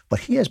true. But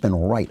he has been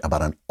right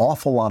about an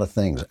awful lot of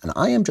things. And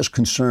I am just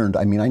concerned.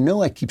 I mean, I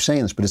know I keep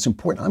saying this, but it's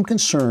important. I'm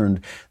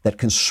concerned that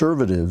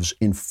conservatives,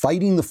 in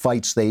fighting the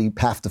fights they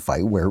have to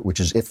fight,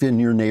 which is if in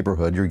your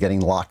neighborhood you're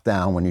getting locked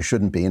down when you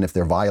shouldn't be, and if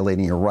they're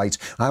violating your rights.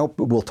 I hope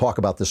we'll talk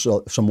about this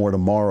some more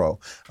tomorrow.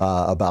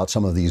 About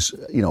some of these,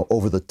 you know,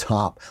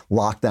 over-the-top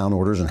lockdown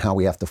orders and how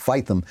we have to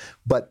fight them.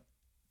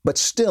 But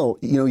still,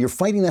 you know, you're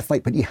fighting that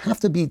fight, but you have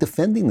to be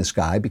defending this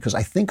guy because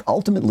I think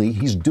ultimately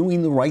he's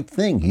doing the right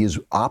thing. He is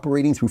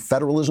operating through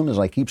federalism, as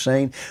I keep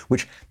saying,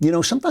 which, you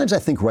know, sometimes I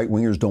think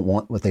right-wingers don't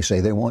want what they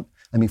say they want.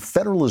 I mean,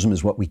 federalism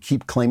is what we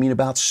keep claiming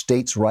about,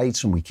 states'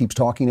 rights, and we keep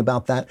talking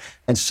about that.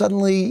 And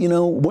suddenly, you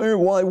know,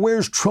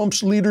 where's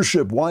Trump's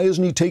leadership? Why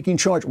isn't he taking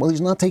charge? Well, he's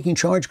not taking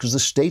charge because the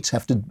states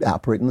have to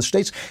operate in the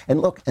states.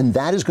 And look, and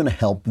that is going to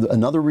help.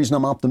 Another reason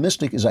I'm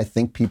optimistic is I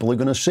think people are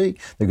going to see.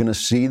 They're going to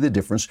see the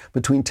difference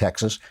between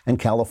Texas and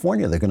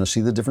California. They're going to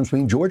see the difference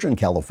between Georgia and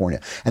California.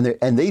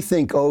 And they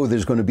think, oh,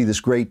 there's going to be this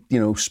great, you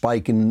know,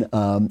 spike in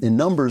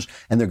numbers,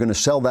 and they're going to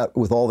sell that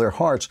with all their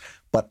hearts.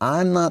 But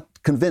I'm not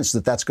convinced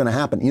that that's going to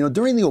happen. You know,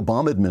 during the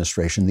Obama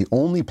administration, the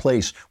only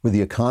place where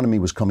the economy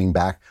was coming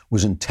back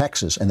was in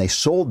Texas, and they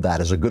sold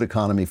that as a good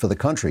economy for the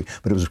country.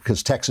 But it was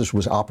because Texas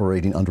was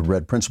operating under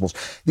red principles.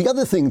 The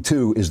other thing,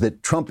 too, is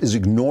that Trump is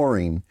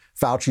ignoring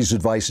Fauci's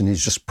advice, and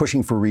he's just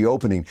pushing for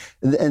reopening.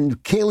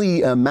 And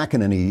Kayleigh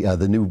McEnany,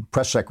 the new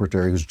press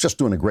secretary, who's just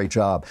doing a great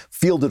job,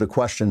 fielded a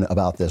question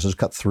about this. It's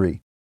cut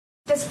 3.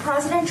 Does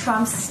President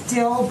Trump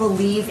still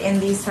believe in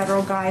these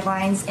federal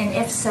guidelines? And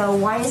if so,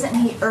 why isn't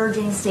he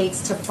urging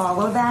states to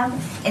follow them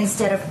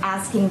instead of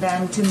asking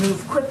them to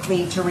move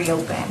quickly to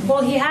reopen?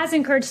 Well, he has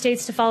encouraged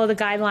states to follow the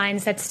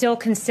guidelines. That's still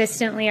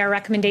consistently our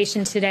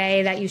recommendation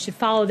today, that you should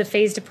follow the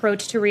phased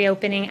approach to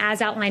reopening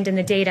as outlined in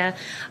the data.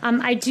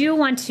 I do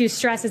want to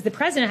stress, as the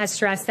president has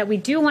stressed, that we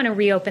do want to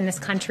reopen this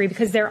country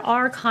because there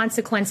are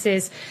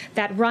consequences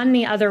that run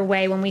the other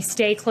way when we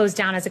stay closed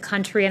down as a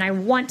country. And I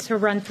want to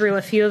run through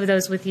a few of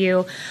those with you.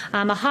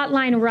 A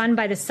hotline run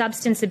by the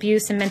Substance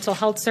Abuse and Mental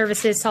Health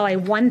Services saw a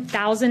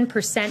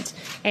 1,000%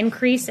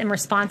 increase in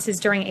responses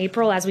during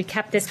April as we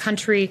kept this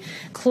country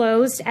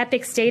closed.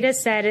 Epic's data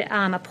said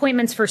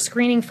appointments for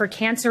screening for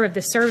cancer of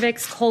the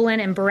cervix, colon,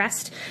 and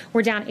breast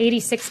were down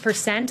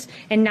 86%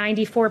 and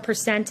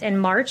 94% in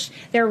March.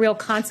 There are real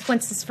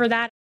consequences for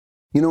that.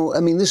 You know, I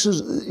mean, this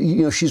is,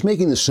 you know, she's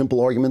making the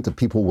simple argument that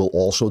people will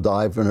also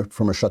die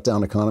from a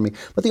shutdown economy.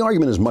 But the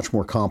argument is much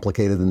more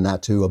complicated than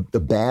that, too. A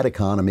bad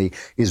economy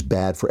is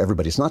bad for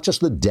everybody. It's not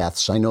just the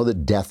deaths. I know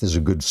that death is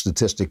a good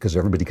statistic because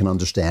everybody can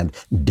understand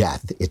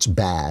death. It's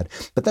bad.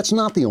 But that's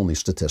not the only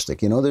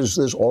statistic. You know, there's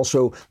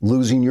also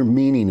losing your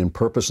meaning and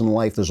purpose in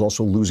life. There's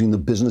also losing the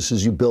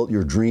businesses you built,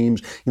 your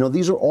dreams. You know,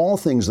 these are all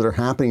things that are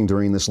happening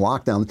during this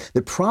lockdown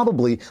that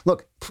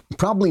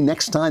probably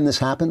next time this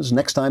happens,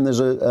 next time there's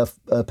a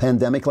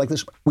pandemic like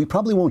this, we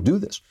probably won't do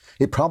this.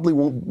 It probably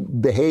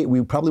won't behave.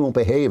 We probably won't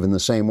behave in the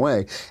same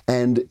way.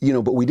 And, you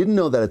know, but we didn't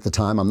know that at the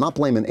time. I'm not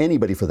blaming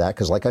anybody for that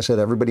because, like I said,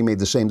 everybody made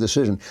the same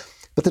decision.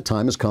 But the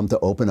time has come to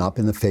open up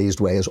in the phased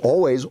way, as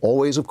always,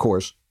 of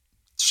course.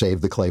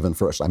 Save the Klavan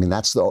first. I mean,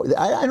 that's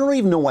I don't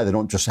even know why they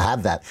don't just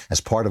have that as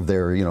part of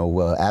their, you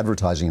know,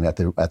 advertising at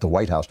the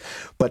White House.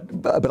 But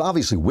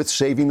obviously, with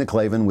saving the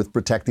Klavan, with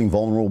protecting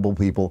vulnerable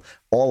people,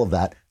 all of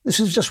that, this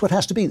is just what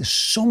has to be. There's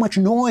so much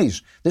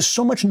noise. There's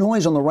so much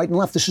noise on the right and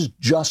left. This is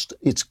just,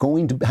 it's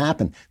going to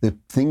happen. The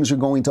things are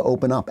going to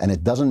open up, and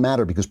it doesn't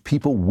matter because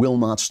people will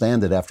not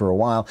stand it after a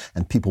while,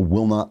 and people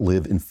will not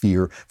live in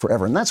fear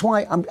forever. And that's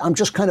why I'm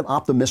just kind of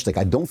optimistic.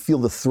 I don't feel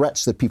the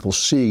threats that people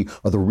see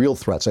are the real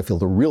threats. I feel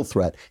the real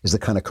threat is the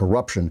kind of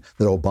corruption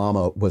that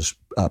Obama was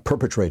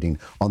perpetrating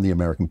on the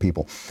American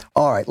people.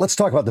 All right, let's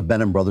talk about the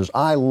Benham brothers.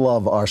 I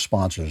love our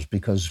sponsors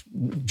because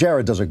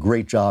Jared does a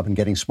great job in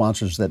getting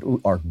sponsors that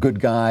are good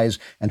guys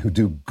and who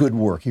do good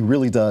work. He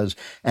really does.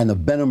 And the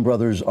Benham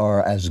brothers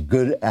are as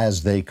good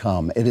as they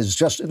come. It is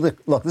just,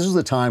 look, this is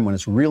the time when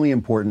it's really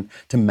important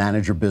to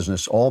manage your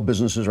business. All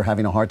businesses are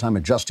having a hard time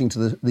adjusting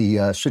to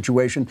the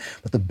situation,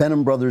 but the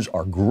Benham brothers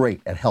are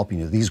great at helping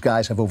you. These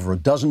guys have over a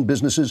dozen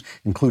businesses,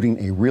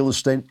 including a real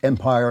estate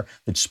empire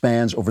that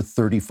spans over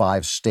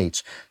 35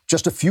 states.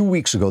 Just a few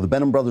weeks ago, the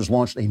Benham brothers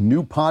launched a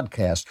new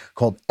podcast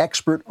called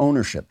Expert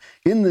Ownership.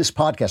 In this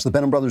podcast, the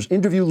Benham brothers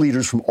interview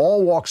leaders from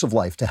all walks of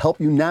life to help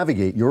you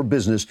navigate your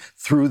business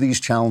through these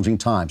challenging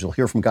times. You'll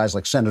hear from guys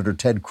like Senator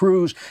Ted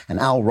Cruz and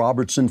Al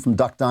Robertson from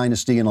Duck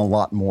Dynasty and a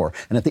lot more.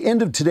 And at the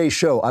end of today's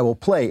show, I will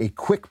play a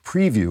quick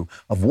preview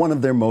of one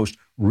of their most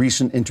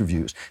recent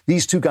interviews.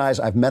 These two guys,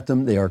 I've met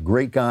them. They are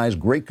great guys,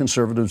 great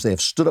conservatives. They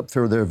have stood up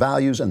for their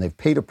values and they've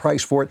paid a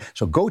price for it.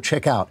 So go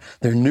check out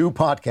their new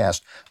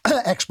podcast,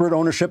 Expert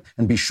Ownership,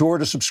 and be sure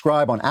to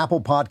subscribe on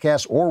Apple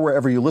Podcasts or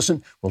wherever you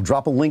listen. We'll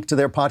drop a link to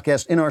their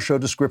podcast in our show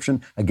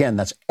description. Again,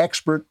 that's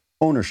Expert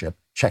Ownership.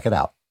 Check it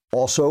out.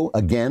 Also,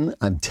 again,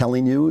 I'm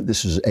telling you,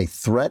 this is a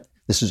threat.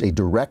 This is a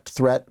direct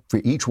threat for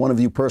each one of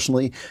you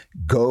personally.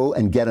 Go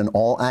and get an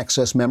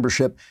all-access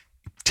membership,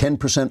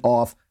 10%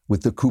 off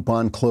with the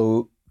coupon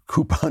code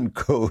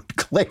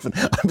Klavan.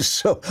 I'm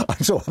so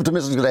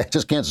optimistic that I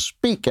just can't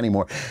speak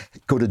anymore.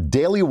 Go to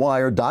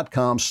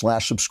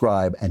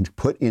dailywire.com/subscribe and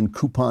put in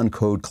coupon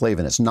code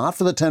Klavan. It's not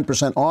for the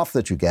 10% off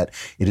that you get.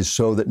 It is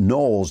so that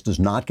Knowles does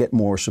not get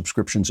more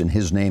subscriptions in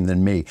his name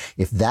than me.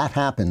 If that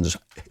happens,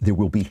 there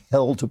will be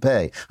hell to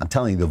pay. I'm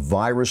telling you, the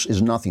virus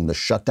is nothing. The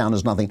shutdown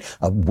is nothing.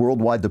 A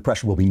worldwide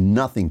depression will be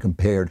nothing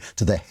compared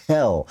to the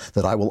hell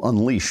that I will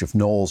unleash if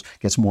Knowles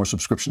gets more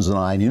subscriptions than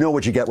I. And you know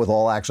what you get with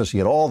All Access.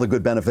 You get all the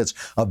good benefits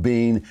of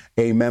being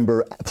a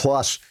member.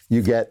 Plus,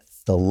 you get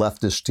the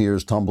Leftist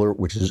Tears tumbler,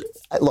 which is,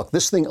 look,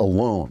 this thing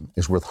alone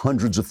is worth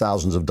hundreds of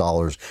thousands of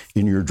dollars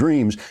in your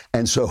dreams.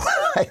 And so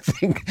I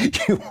think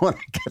you want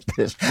to get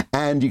this.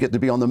 And you get to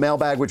be on the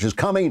mailbag, which is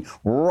coming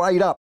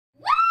right up.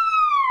 Woo!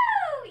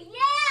 Yeah!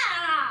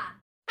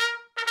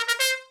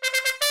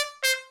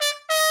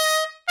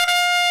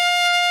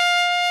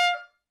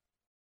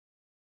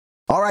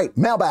 All right,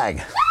 mailbag.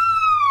 Woo!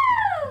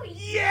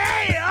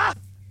 Yeah!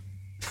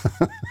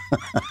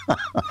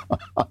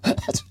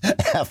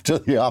 After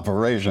the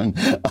operation,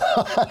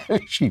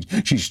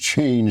 she's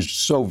changed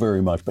so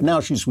very much, but now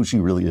she's who she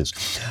really is.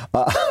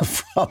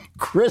 From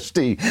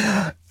Christy,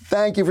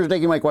 thank you for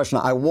taking my question.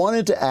 I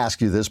wanted to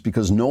ask you this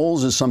because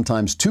Knowles is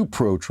sometimes too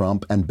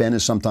pro-Trump and Ben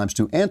is sometimes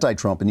too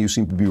anti-Trump, and you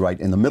seem to be right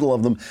in the middle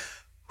of them.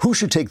 Who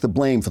should take the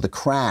blame for the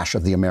crash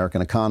of the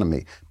American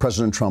economy,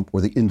 President Trump or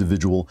the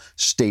individual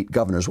state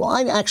governors? Well,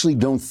 I actually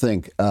don't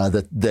think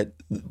that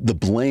the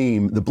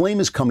blame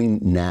is coming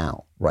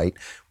now, right?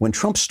 When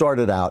Trump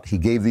started out, he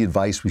gave the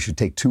advice we should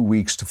take 2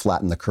 weeks to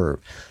flatten the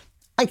curve.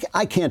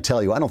 I can't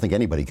tell you. I don't think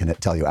anybody can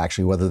tell you,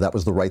 actually, whether that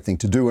was the right thing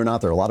to do or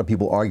not. There are a lot of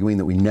people arguing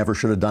that we never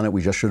should have done it.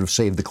 We just should have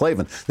saved the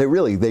Klavan.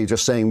 They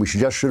just saying we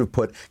should have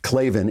put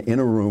Klavan in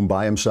a room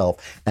by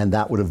himself, and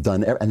that would have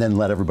done, and then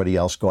let everybody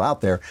else go out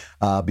there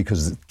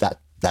because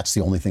that's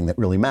the only thing that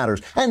really matters.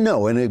 And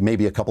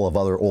maybe a couple of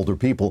other older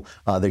people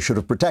they should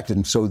have protected.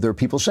 And so there are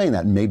people saying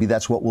that. And maybe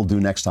that's what we'll do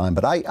next time.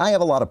 But I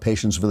have a lot of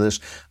patience for this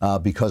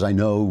because I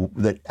know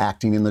that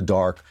acting in the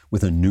dark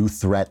with a new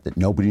threat that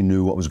nobody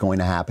knew what was going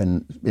to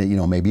happen,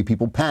 maybe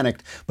people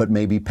panicked, but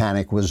maybe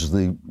panic was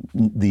the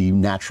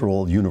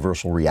natural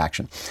universal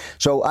reaction.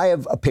 So I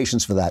have a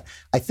patience for that.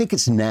 I think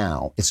it's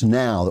now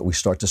that we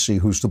start to see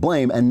who's to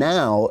blame. And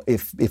now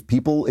if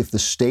the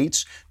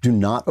states do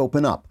not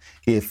open up,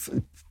 if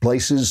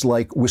places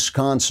like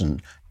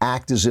Wisconsin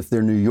act as if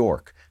they're New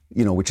York,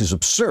 which is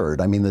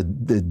absurd. I mean, the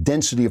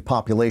density of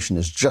population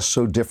is just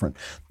so different.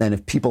 And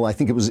if people, I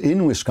think it was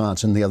in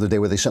Wisconsin the other day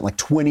where they sent like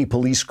 20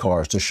 police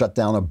cars to shut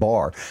down a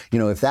bar.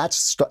 If that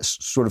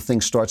sort of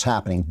thing starts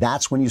happening,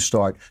 that's when you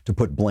start to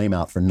put blame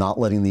out for not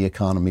letting the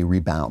economy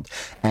rebound.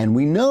 And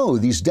we know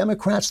these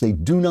Democrats, they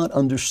do not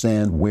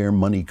understand where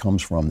money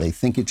comes from. They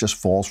think it just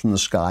falls from the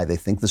sky. They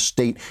think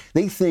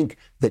they think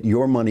that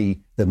your money,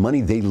 the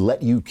money they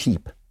let you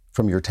keep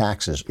from your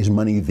taxes is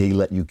money they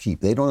let you keep.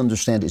 They don't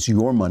understand it's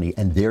your money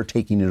and they're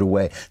taking it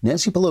away.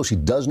 Nancy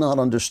Pelosi does not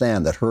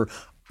understand that her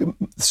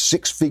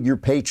six-figure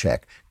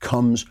paycheck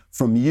comes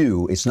from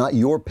you. It's not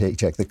your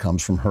paycheck that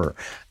comes from her.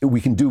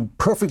 We can do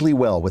perfectly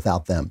well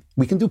without them.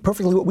 We could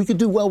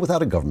do well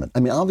without a government.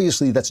 I mean,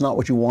 obviously, that's not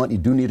what you want. You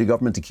do need a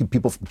government to keep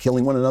people from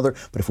killing one another.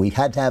 But if we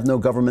had to have no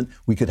government,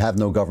 we could have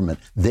no government.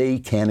 They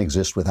can't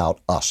exist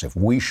without us. If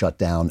we shut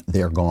down,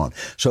 they're gone.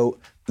 So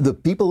the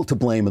people to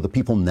blame are the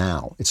people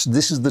now.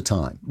 This is the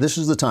time. This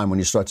is the time when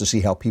you start to see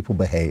how people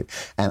behave.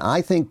 And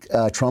I think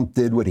Trump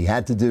did what he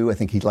had to do. I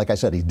think like I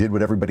said, he did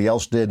what everybody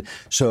else did.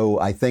 So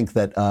I think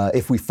that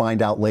if we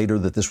find out later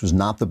that this was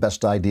not the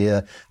best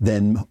idea,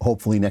 then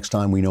hopefully next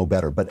time we know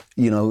better. But,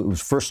 it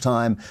was first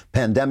time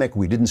pandemic.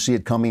 We didn't see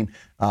it coming.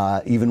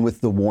 Even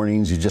with the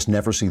warnings, you just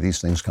never see these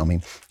things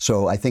coming.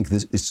 So I think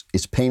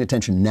it's paying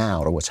attention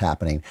now to what's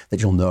happening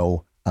that you'll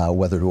know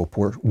whether to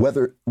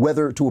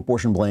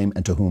apportion blame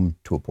and to whom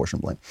to apportion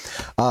blame.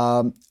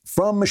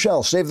 From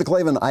Michelle, Save the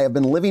Klavan. I have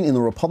been living in the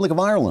Republic of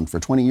Ireland for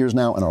 20 years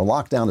now, and our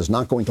lockdown is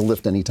not going to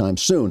lift anytime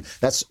soon.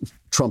 That's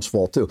Trump's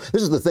fault, too.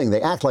 This is the thing.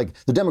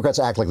 The Democrats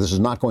act like this is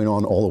not going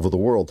on all over the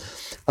world.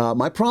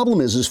 My problem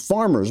is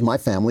farmers, my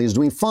family is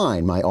doing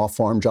fine. My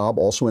off-farm job,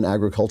 also in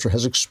agriculture,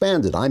 has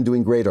expanded. I'm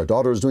doing great. Our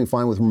daughter is doing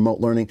fine with remote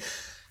learning.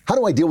 How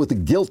do I deal with the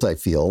guilt I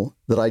feel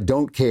that I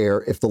don't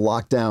care if the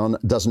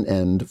lockdown doesn't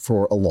end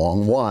for a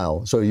long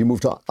while? So you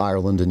move to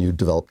Ireland and you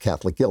develop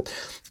Catholic guilt.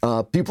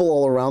 People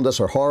all around us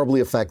are horribly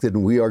affected,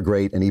 and we are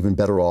great and even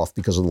better off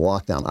because of the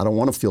lockdown. I don't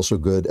want to feel so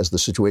good as the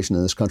situation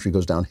in this country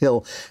goes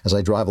downhill. As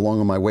I drive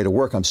along on my way to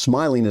work, I'm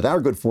smiling at our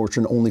good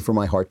fortune, only for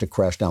my heart to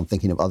crash down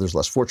thinking of others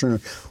less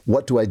fortunate.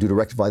 What do I do to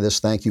rectify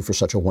this? Thank you for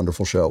such a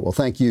wonderful show. Well,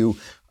 thank you.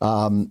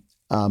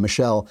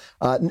 Michelle,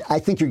 I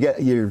think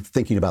you're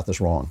thinking about this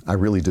wrong. I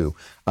really do.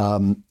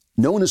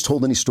 No one has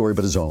told any story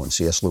but his own,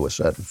 C.S. Lewis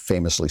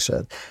famously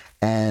said.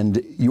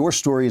 And your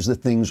story is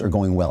that things are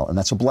going well, and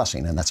that's a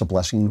blessing,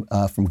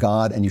 from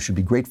God, and you should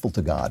be grateful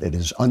to God. It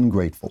is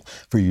ungrateful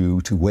for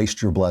you to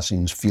waste your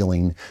blessings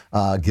feeling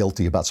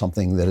guilty about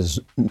something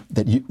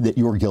that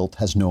your guilt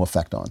has no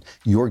effect on.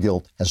 Your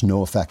guilt has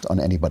no effect on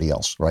anybody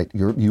else, right?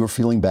 Your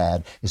feeling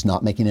bad is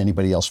not making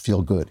anybody else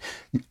feel good.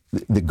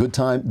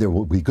 There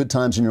will be good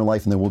times in your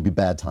life, and there will be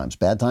bad times.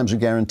 Bad times are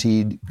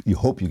guaranteed. You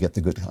hope you get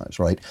the good times,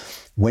 right?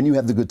 When you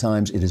have the good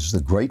times, it is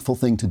the grateful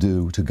thing to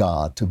do to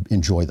God to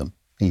enjoy them.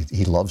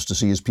 He loves to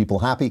see his people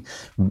happy.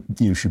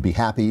 You should be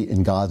happy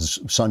in God's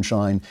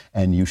sunshine,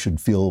 and you should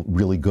feel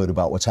really good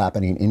about what's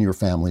happening in your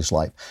family's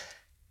life.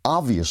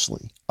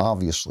 Obviously,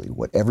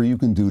 whatever you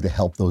can do to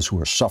help those who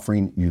are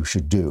suffering, you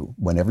should do.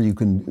 Whenever you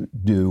can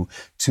do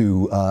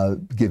to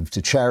give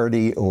to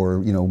charity, or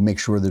make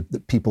sure that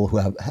the people who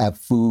have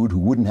food, who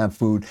wouldn't have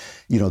food,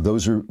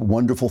 those are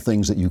wonderful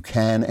things that you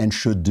can and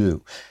should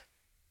do.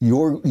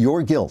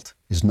 Your guilt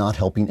is not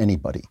helping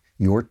anybody.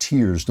 Your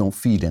tears don't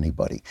feed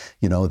anybody.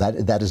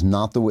 That is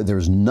not the way.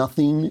 There's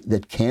nothing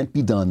that can't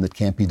be done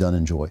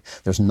in joy.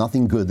 There's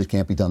nothing good that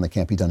can't be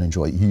done in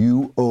joy.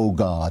 You owe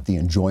God the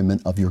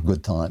enjoyment of your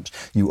good times.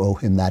 You owe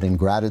him that in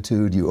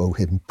gratitude. You owe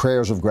him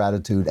prayers of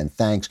gratitude and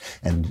thanks.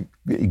 And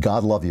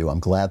God love you. I'm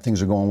glad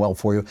things are going well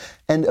for you.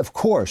 And of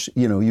course,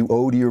 you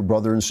owe to your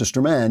brother and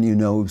sister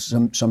man,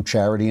 some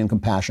charity and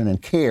compassion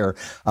and care.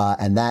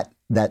 And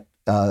that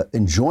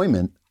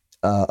enjoyment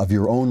of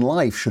your own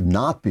life should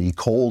not be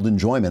cold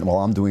enjoyment. Well,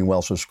 I'm doing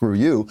well, so screw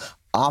you.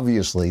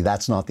 Obviously,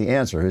 that's not the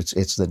answer.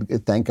 It's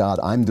that, thank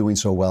God I'm doing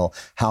so well.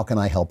 How can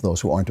I help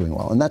those who aren't doing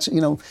well? And that's,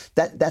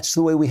 that's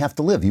the way we have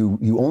to live.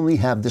 You only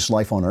have this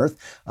life on earth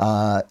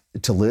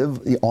to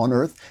live on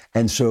earth.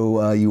 And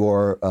so you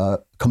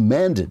are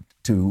commanded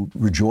to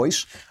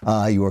rejoice.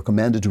 You are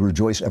commanded to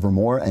rejoice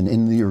evermore. And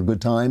in your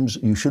good times,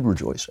 you should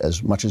rejoice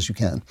as much as you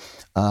can.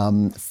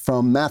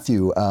 From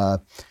Matthew,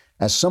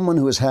 as someone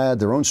who has had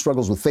their own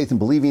struggles with faith and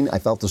believing, I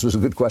felt this was a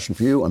good question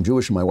for you. I'm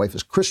Jewish and my wife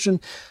is Christian.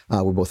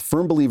 We're both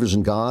firm believers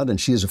in God, and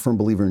she is a firm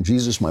believer in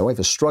Jesus. My wife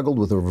has struggled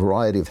with a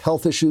variety of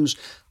health issues,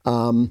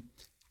 and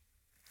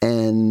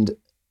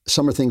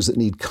some are things that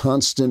need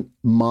constant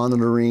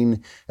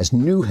monitoring as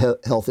new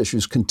health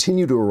issues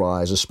continue to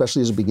arise,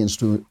 especially as it begins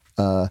to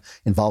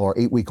involve our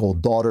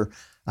 8-week-old daughter.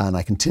 And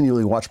I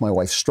continually watch my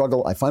wife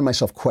struggle. I find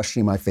myself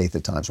questioning my faith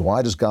at times.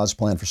 Why does God's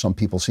plan for some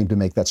people seem to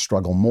make that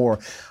struggle more?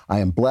 I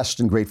am blessed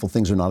and grateful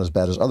things are not as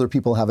bad as other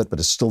people have it, but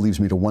it still leaves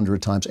me to wonder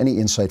at times. Any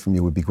insight from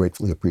you would be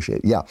gratefully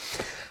appreciated. Yeah.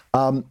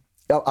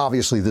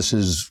 Obviously, this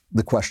is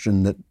the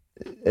question that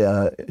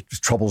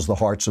troubles the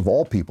hearts of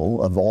all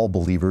people, of all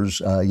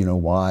believers.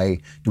 Why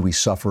do we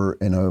suffer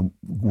in a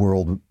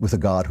world with a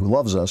God who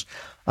loves us?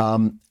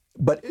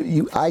 But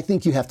I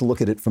think you have to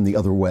look at it from the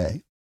other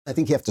way. I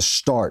think you have to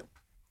start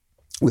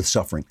with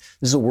suffering.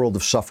 This is a world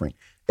of suffering.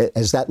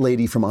 As that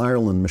lady from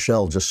Ireland,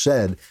 Michelle, just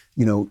said,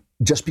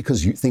 just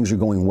because things are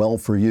going well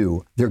for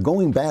you, they're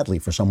going badly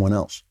for someone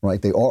else,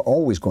 right? They are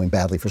always going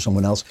badly for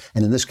someone else.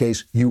 And in this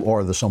case, you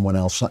are the someone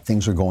else.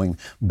 Things are going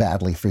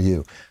badly for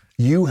you.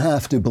 You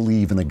have to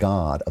believe in a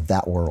God of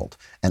that world.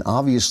 And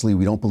obviously,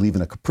 we don't believe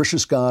in a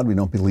capricious God. We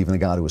don't believe in a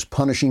God who is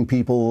punishing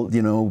people,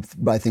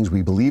 by things.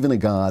 We believe in a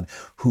God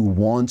who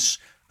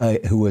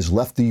who has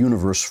left the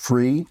universe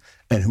free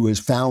and who has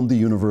found the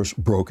universe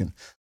broken.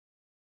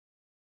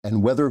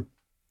 And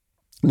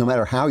no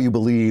matter how you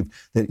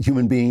believe that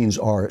human beings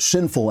are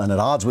sinful and at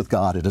odds with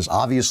God, it is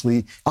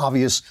obviously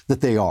obvious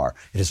that they are.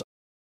 It is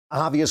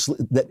obvious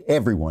that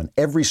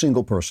every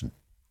single person,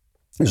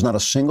 there's not a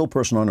single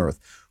person on earth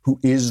who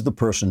is the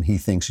person he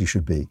thinks he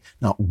should be.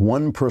 Not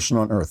one person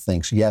on earth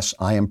thinks, yes,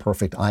 I am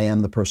perfect. I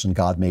am the person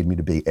God made me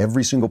to be.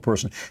 Every single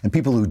person. And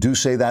people who do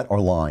say that are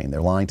lying.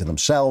 They're lying to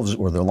themselves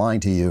or they're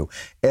lying to you.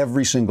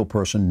 Every single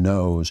person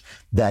knows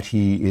that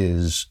he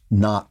is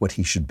not what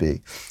he should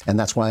be. And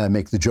that's why I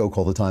make the joke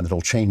all the time that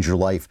it'll change your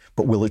life,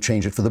 but will it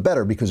change it for the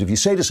better? Because if you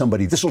say to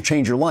somebody, this will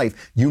change your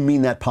life, you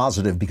mean that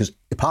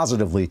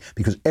positively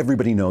because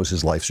everybody knows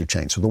his life should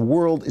change. So the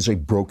world is a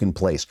broken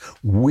place.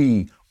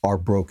 We are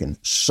broken.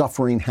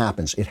 Suffering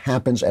happens. It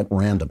happens at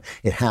random.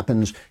 It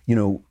happens,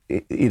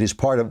 it is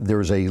part of, there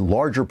is a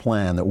larger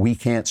plan that we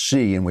can't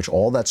see in which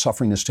all that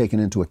suffering is taken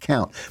into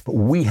account. But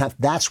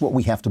that's what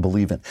we have to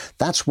believe in.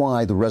 That's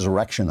why the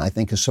resurrection, I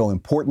think, is so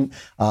important,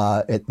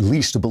 at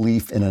least a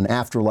belief in an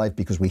afterlife,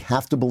 because we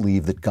have to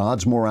believe that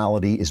God's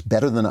morality is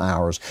better than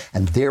ours.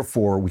 And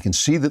therefore, we can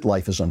see that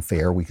life is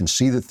unfair. We can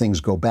see that things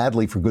go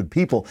badly for good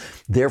people.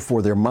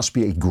 Therefore, there must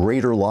be a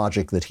greater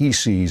logic that he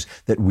sees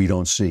that we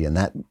don't see. And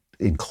that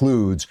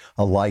includes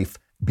a life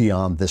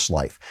beyond this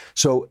life.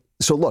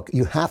 So look,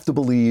 you have to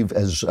believe,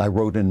 as I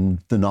wrote in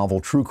the novel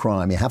True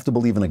Crime, you have to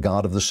believe in a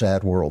God of the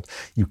sad world.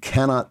 You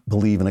cannot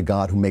believe in a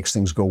God who makes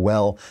things go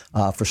well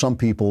for some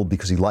people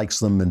because he likes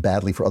them and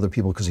badly for other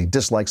people because he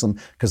dislikes them,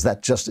 because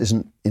that just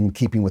isn't in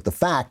keeping with the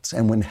facts.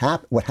 And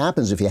what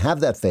happens if you have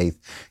that faith,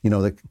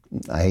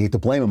 I hate to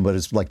blame him, but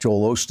it's like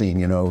Joel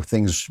Osteen,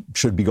 things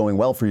should be going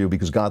well for you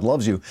because God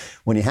loves you.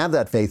 When you have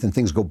that faith and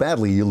things go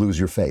badly, you lose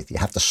your faith. You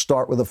have to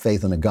start with a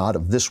faith in a God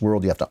of this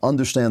world. You have to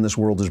understand this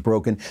world is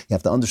broken. You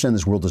have to understand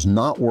this world does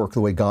not work the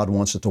way God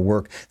wants it to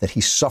work, that he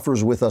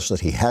suffers with us,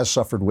 that he has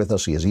suffered with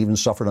us, he has even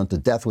suffered unto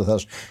death with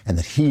us, and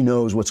that he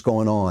knows what's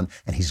going on,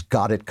 and he's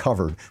got it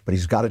covered. But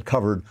he's got it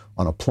covered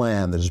on a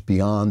plan that is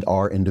beyond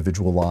our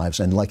individual lives.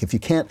 And like, if you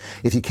can't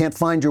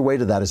find your way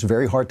to that, it's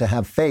very hard to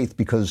have faith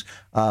because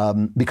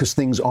bad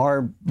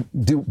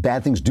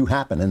things do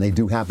happen, and they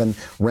do happen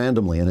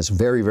randomly, and it's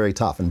very, very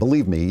tough. And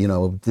believe me,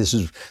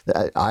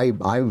 I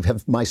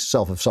have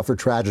myself suffered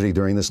tragedy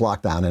during this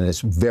lockdown, and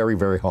it's very,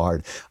 very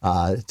hard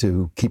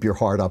to keep your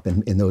heart up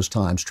in those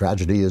times.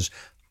 Tragedy is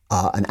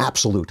an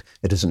absolute.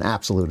 It is an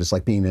absolute. It's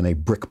like being in a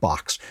brick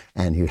box,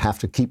 and you have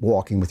to keep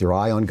walking with your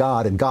eye on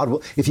God. And God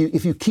will, if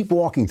you keep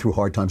walking through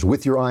hard times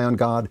with your eye on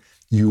God,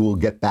 you will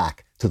get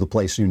back to the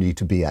place you need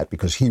to be at,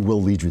 because he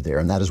will lead you there.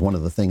 And that is one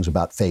of the things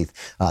about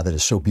faith that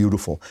is so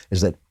beautiful,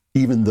 is that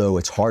even though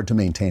it's hard to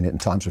maintain it in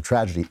times of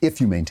tragedy, if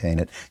you maintain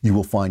it, you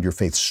will find your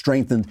faith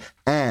strengthened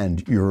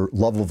and your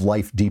love of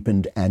life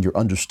deepened and your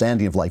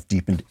understanding of life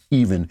deepened,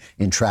 even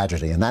in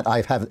tragedy. And that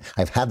I've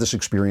had this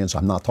experience.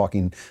 I'm not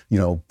talking,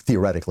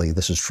 theoretically.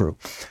 This is true.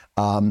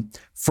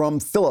 From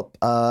Philip,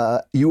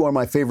 you are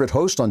my favorite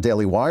host on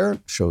Daily Wire.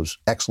 Shows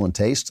excellent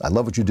taste. I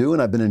love what you do,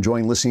 and I've been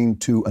enjoying listening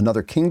to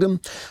Another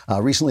Kingdom.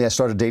 Recently, I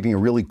started dating a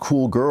really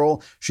cool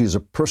girl. She is a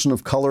person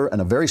of color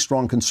and a very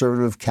strong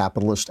conservative,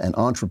 capitalist, and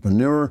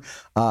entrepreneur.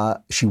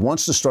 She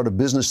wants to start a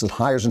business that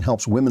hires and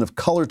helps women of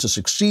color to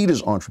succeed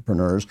as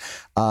entrepreneurs.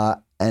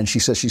 And she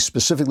says she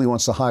specifically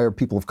wants to hire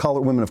people of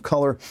color, women of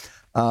color.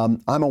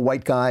 I'm a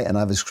white guy, and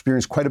I've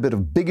experienced quite a bit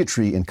of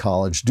bigotry in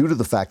college due to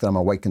the fact that I'm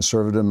a white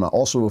conservative. I'm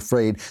also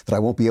afraid that I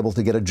won't be able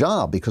to get a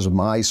job because of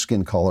my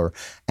skin color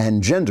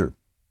and gender.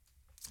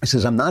 He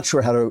says, I'm not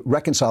sure how to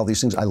reconcile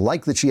these things. I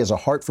like that she has a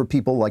heart for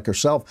people like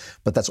herself,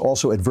 but that's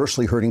also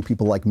adversely hurting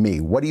people like me.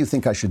 What do you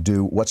think I should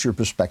do? What's your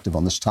perspective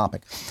on this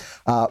topic?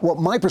 Well,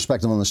 my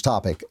perspective on this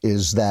topic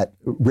is that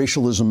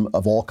racialism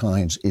of all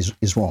kinds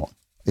is wrong.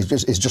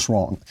 It's just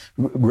wrong.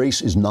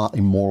 Race is not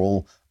a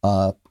moral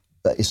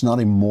it's not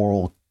a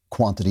moral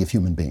quantity of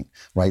human being,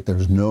 right?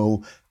 There's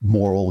no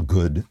moral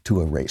good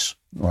to a race,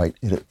 right?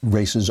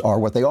 Races are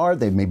what they are.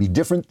 They may be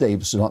different.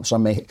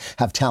 Some may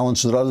have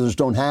talents that others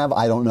don't have.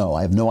 I don't know.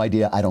 I have no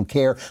idea. I don't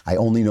care. I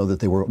only know that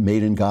they were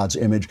made in God's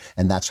image,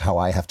 and that's how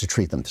I have to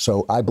treat them.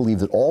 So I believe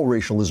that all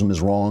racialism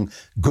is wrong.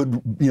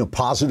 Good,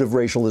 positive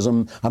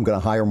racialism, I'm going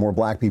to hire more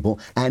black people,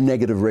 and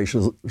negative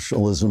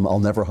racialism, I'll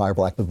never hire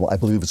black people. I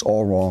believe it's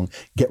all wrong.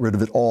 Get rid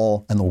of it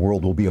all, and the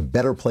world will be a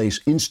better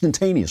place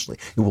instantaneously.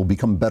 It will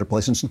become a better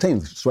place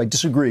instantaneously. So I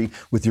disagree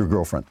with your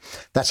girlfriend.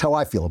 That's how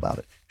I feel about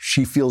it.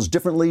 She feels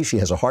differently. She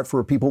has a heart for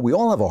her people. We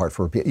all have a heart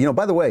for her people.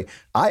 By the way,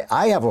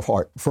 I have a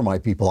heart for my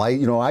people.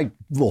 I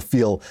will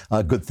feel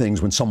good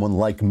things when someone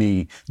like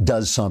me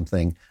does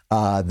something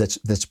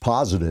that's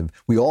positive.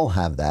 We all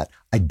have that.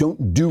 I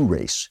don't do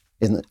race.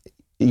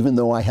 Even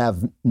though I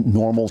have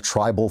normal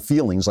tribal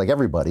feelings like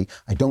everybody,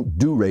 I don't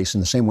do race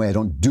in the same way I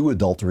don't do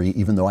adultery,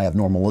 even though I have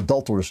normal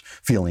adulterous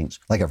feelings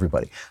like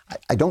everybody.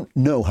 I don't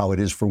know how it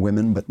is for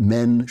women, but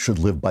men should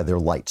live by their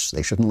lights.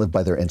 They shouldn't live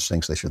by their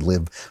instincts. They should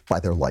live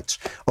by their lights.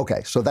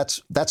 Okay, so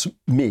that's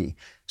me.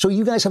 So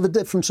you guys have a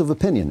difference of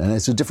opinion, and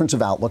it's a difference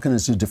of outlook, and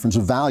it's a difference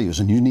of values,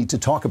 and you need to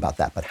talk about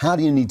that. But how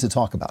do you need to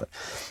talk about it?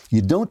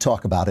 You don't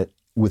talk about it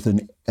with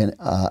an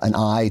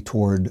eye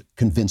toward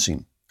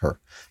convincing her.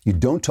 You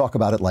don't talk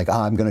about it like,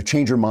 I'm going to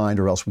change her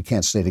mind or else we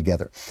can't stay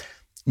together.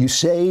 You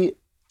say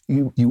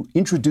you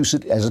introduce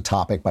it as a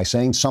topic by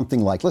saying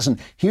something like, listen,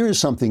 here is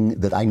something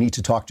that I need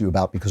to talk to you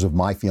about because of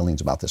my feelings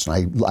about this.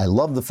 And I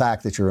love the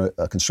fact that you're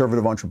a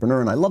conservative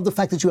entrepreneur, and I love the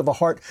fact that you have a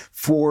heart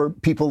for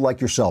people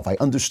like yourself. I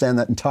understand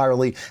that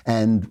entirely,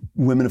 and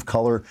women of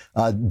color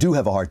do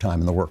have a hard time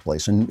in the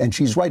workplace. And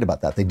she's right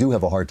about that. They do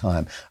have a hard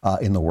time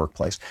in the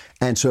workplace.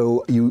 And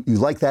so you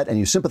like that and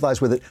you sympathize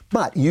with it,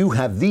 but you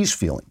have these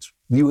feelings.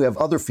 You have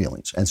other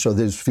feelings. And so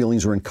those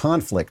feelings are in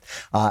conflict.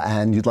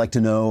 And you'd like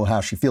to know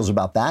how she feels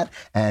about that.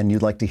 And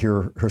you'd like to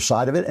hear her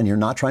side of it. And you're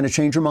not trying to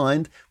change her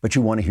mind, but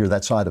you want to hear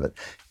that side of it.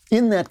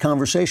 In that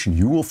conversation,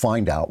 you will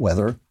find out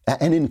whether,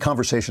 and in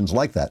conversations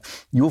like that,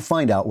 you will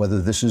find out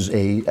whether this is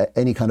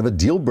any kind of a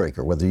deal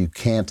breaker, whether you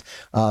can't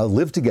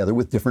live together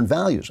with different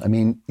values. I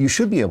mean, you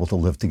should be able to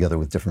live together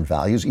with different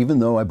values, even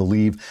though I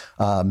believe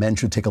men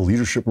should take a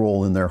leadership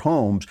role in their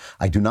homes.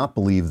 I do not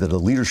believe that a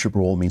leadership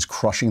role means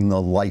crushing the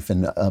life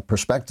and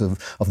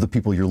perspective of the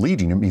people you're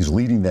leading. It means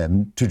leading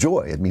them to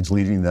joy. It means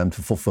leading them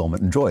to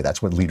fulfillment and joy.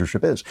 That's what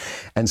leadership is.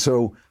 And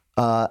so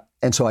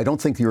I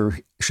don't think you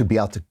should be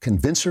out to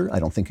convince her. I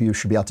don't think you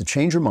should be out to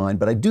change her mind,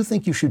 but I do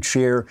think you should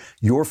share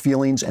your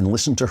feelings and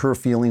listen to her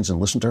feelings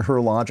and listen to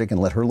her logic and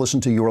let her listen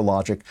to your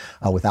logic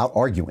without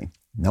arguing.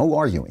 No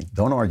arguing.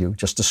 Don't argue.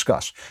 Just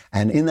discuss.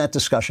 And in that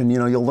discussion,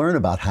 you'll learn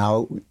about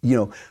how,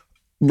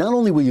 not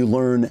only will you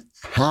learn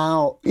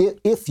how,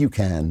 if you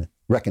can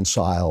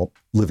reconcile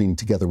living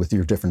together with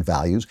your different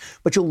values,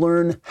 but you'll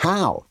learn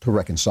how to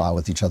reconcile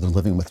with each other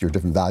living with your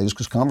different values,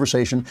 because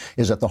conversation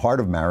is at the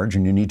heart of marriage,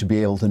 and you need to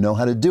be able to know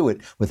how to do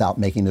it without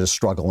making it a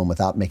struggle and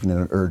without making it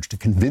an urge to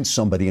convince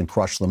somebody and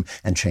crush them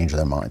and change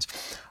their minds.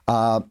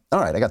 All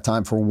right, I got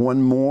time for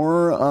one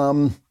more.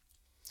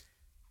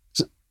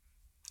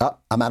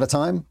 I'm out of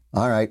time.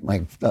 All right,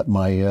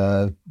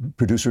 my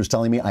producer is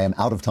telling me I am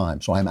out of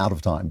time, so I am out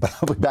of time. But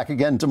I'll be back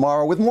again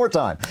tomorrow with more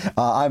time.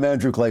 I'm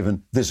Andrew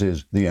Klavan. This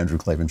is The Andrew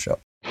Klavan Show.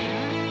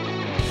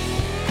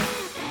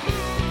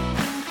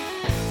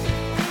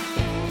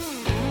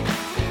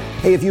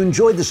 Hey, if you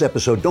enjoyed this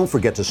episode, don't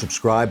forget to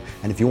subscribe.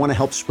 And if you want to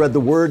help spread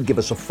the word, give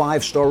us a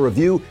 5-star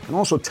review and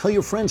also tell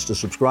your friends to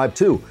subscribe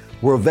too.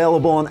 We're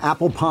available on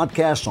Apple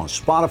Podcasts, on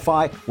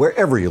Spotify,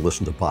 wherever you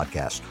listen to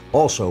podcasts.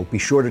 Also, be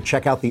sure to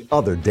check out the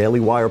other Daily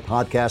Wire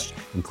podcasts,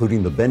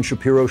 including The Ben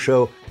Shapiro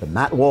Show, The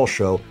Matt Walsh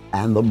Show,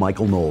 and The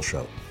Michael Knowles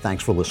Show.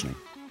 Thanks for listening.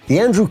 The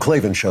Andrew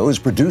Klavan Show is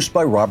produced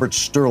by Robert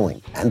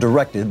Sterling and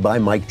directed by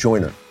Mike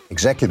Joyner.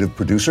 Executive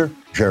producer,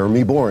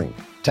 Jeremy Boring.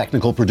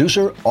 Technical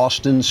producer,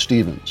 Austin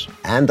Stevens.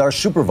 And our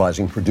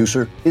supervising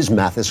producer is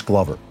Mathis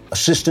Glover.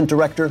 Assistant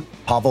director,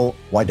 Pavel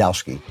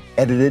Wydowski.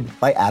 Edited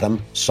by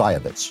Adam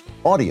Sayevitz.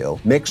 Audio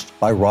mixed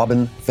by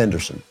Robin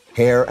Fenderson.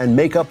 Hair and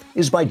makeup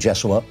is by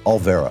Jesua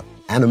Alvera.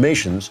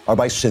 Animations are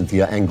by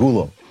Cynthia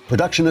Angulo.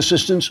 Production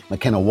assistants,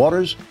 McKenna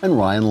Waters and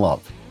Ryan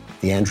Love.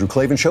 The Andrew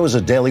Klavan Show is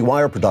a Daily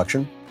Wire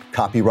production.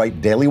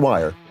 Copyright Daily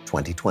Wire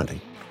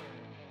 2020.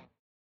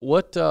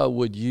 What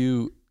would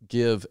you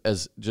give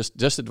as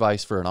just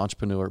advice for an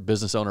entrepreneur,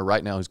 business owner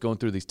right now who's going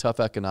through these tough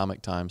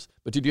economic times?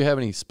 But did you have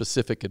any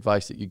specific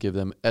advice that you give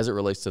them as it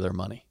relates to their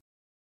money?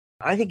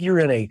 I think you're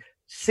in a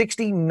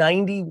 60,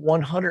 90,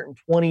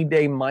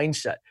 120-day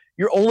mindset.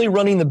 You're only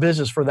running the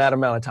business for that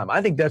amount of time.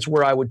 I think that's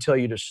where I would tell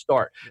you to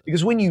start.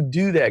 Because when you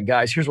do that,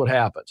 guys, here's what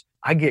happens.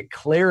 I get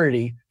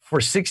clarity for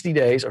 60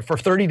 days or for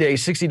 30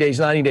 days, 60 days,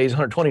 90 days,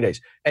 120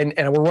 days. And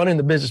we're running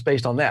the business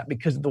based on that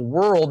because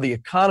the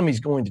economy is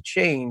going to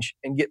change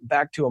and get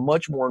back to a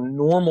much more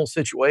normal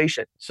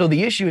situation. So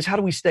the issue is, how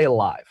do we stay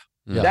alive?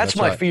 Yeah, that's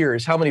my fear,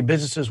 is how many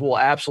businesses will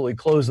absolutely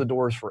close the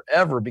doors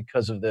forever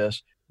because of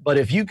this. But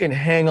if you can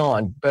hang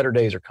on, better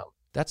days are coming.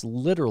 That's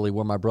literally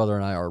where my brother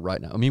and I are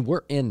right now. I mean,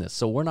 we're in this.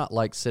 So we're not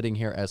like sitting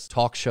here as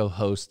talk show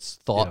hosts,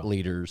 thought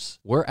leaders.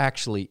 We're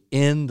actually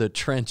in the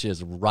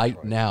trenches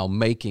right now,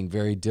 making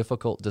very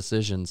difficult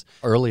decisions.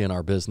 Early in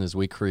our business,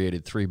 we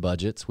created 3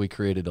 budgets. We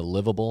created a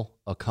livable,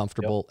 a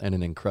comfortable, and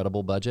an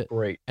incredible budget.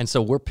 Great. And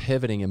so we're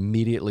pivoting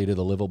immediately to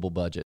the livable budget.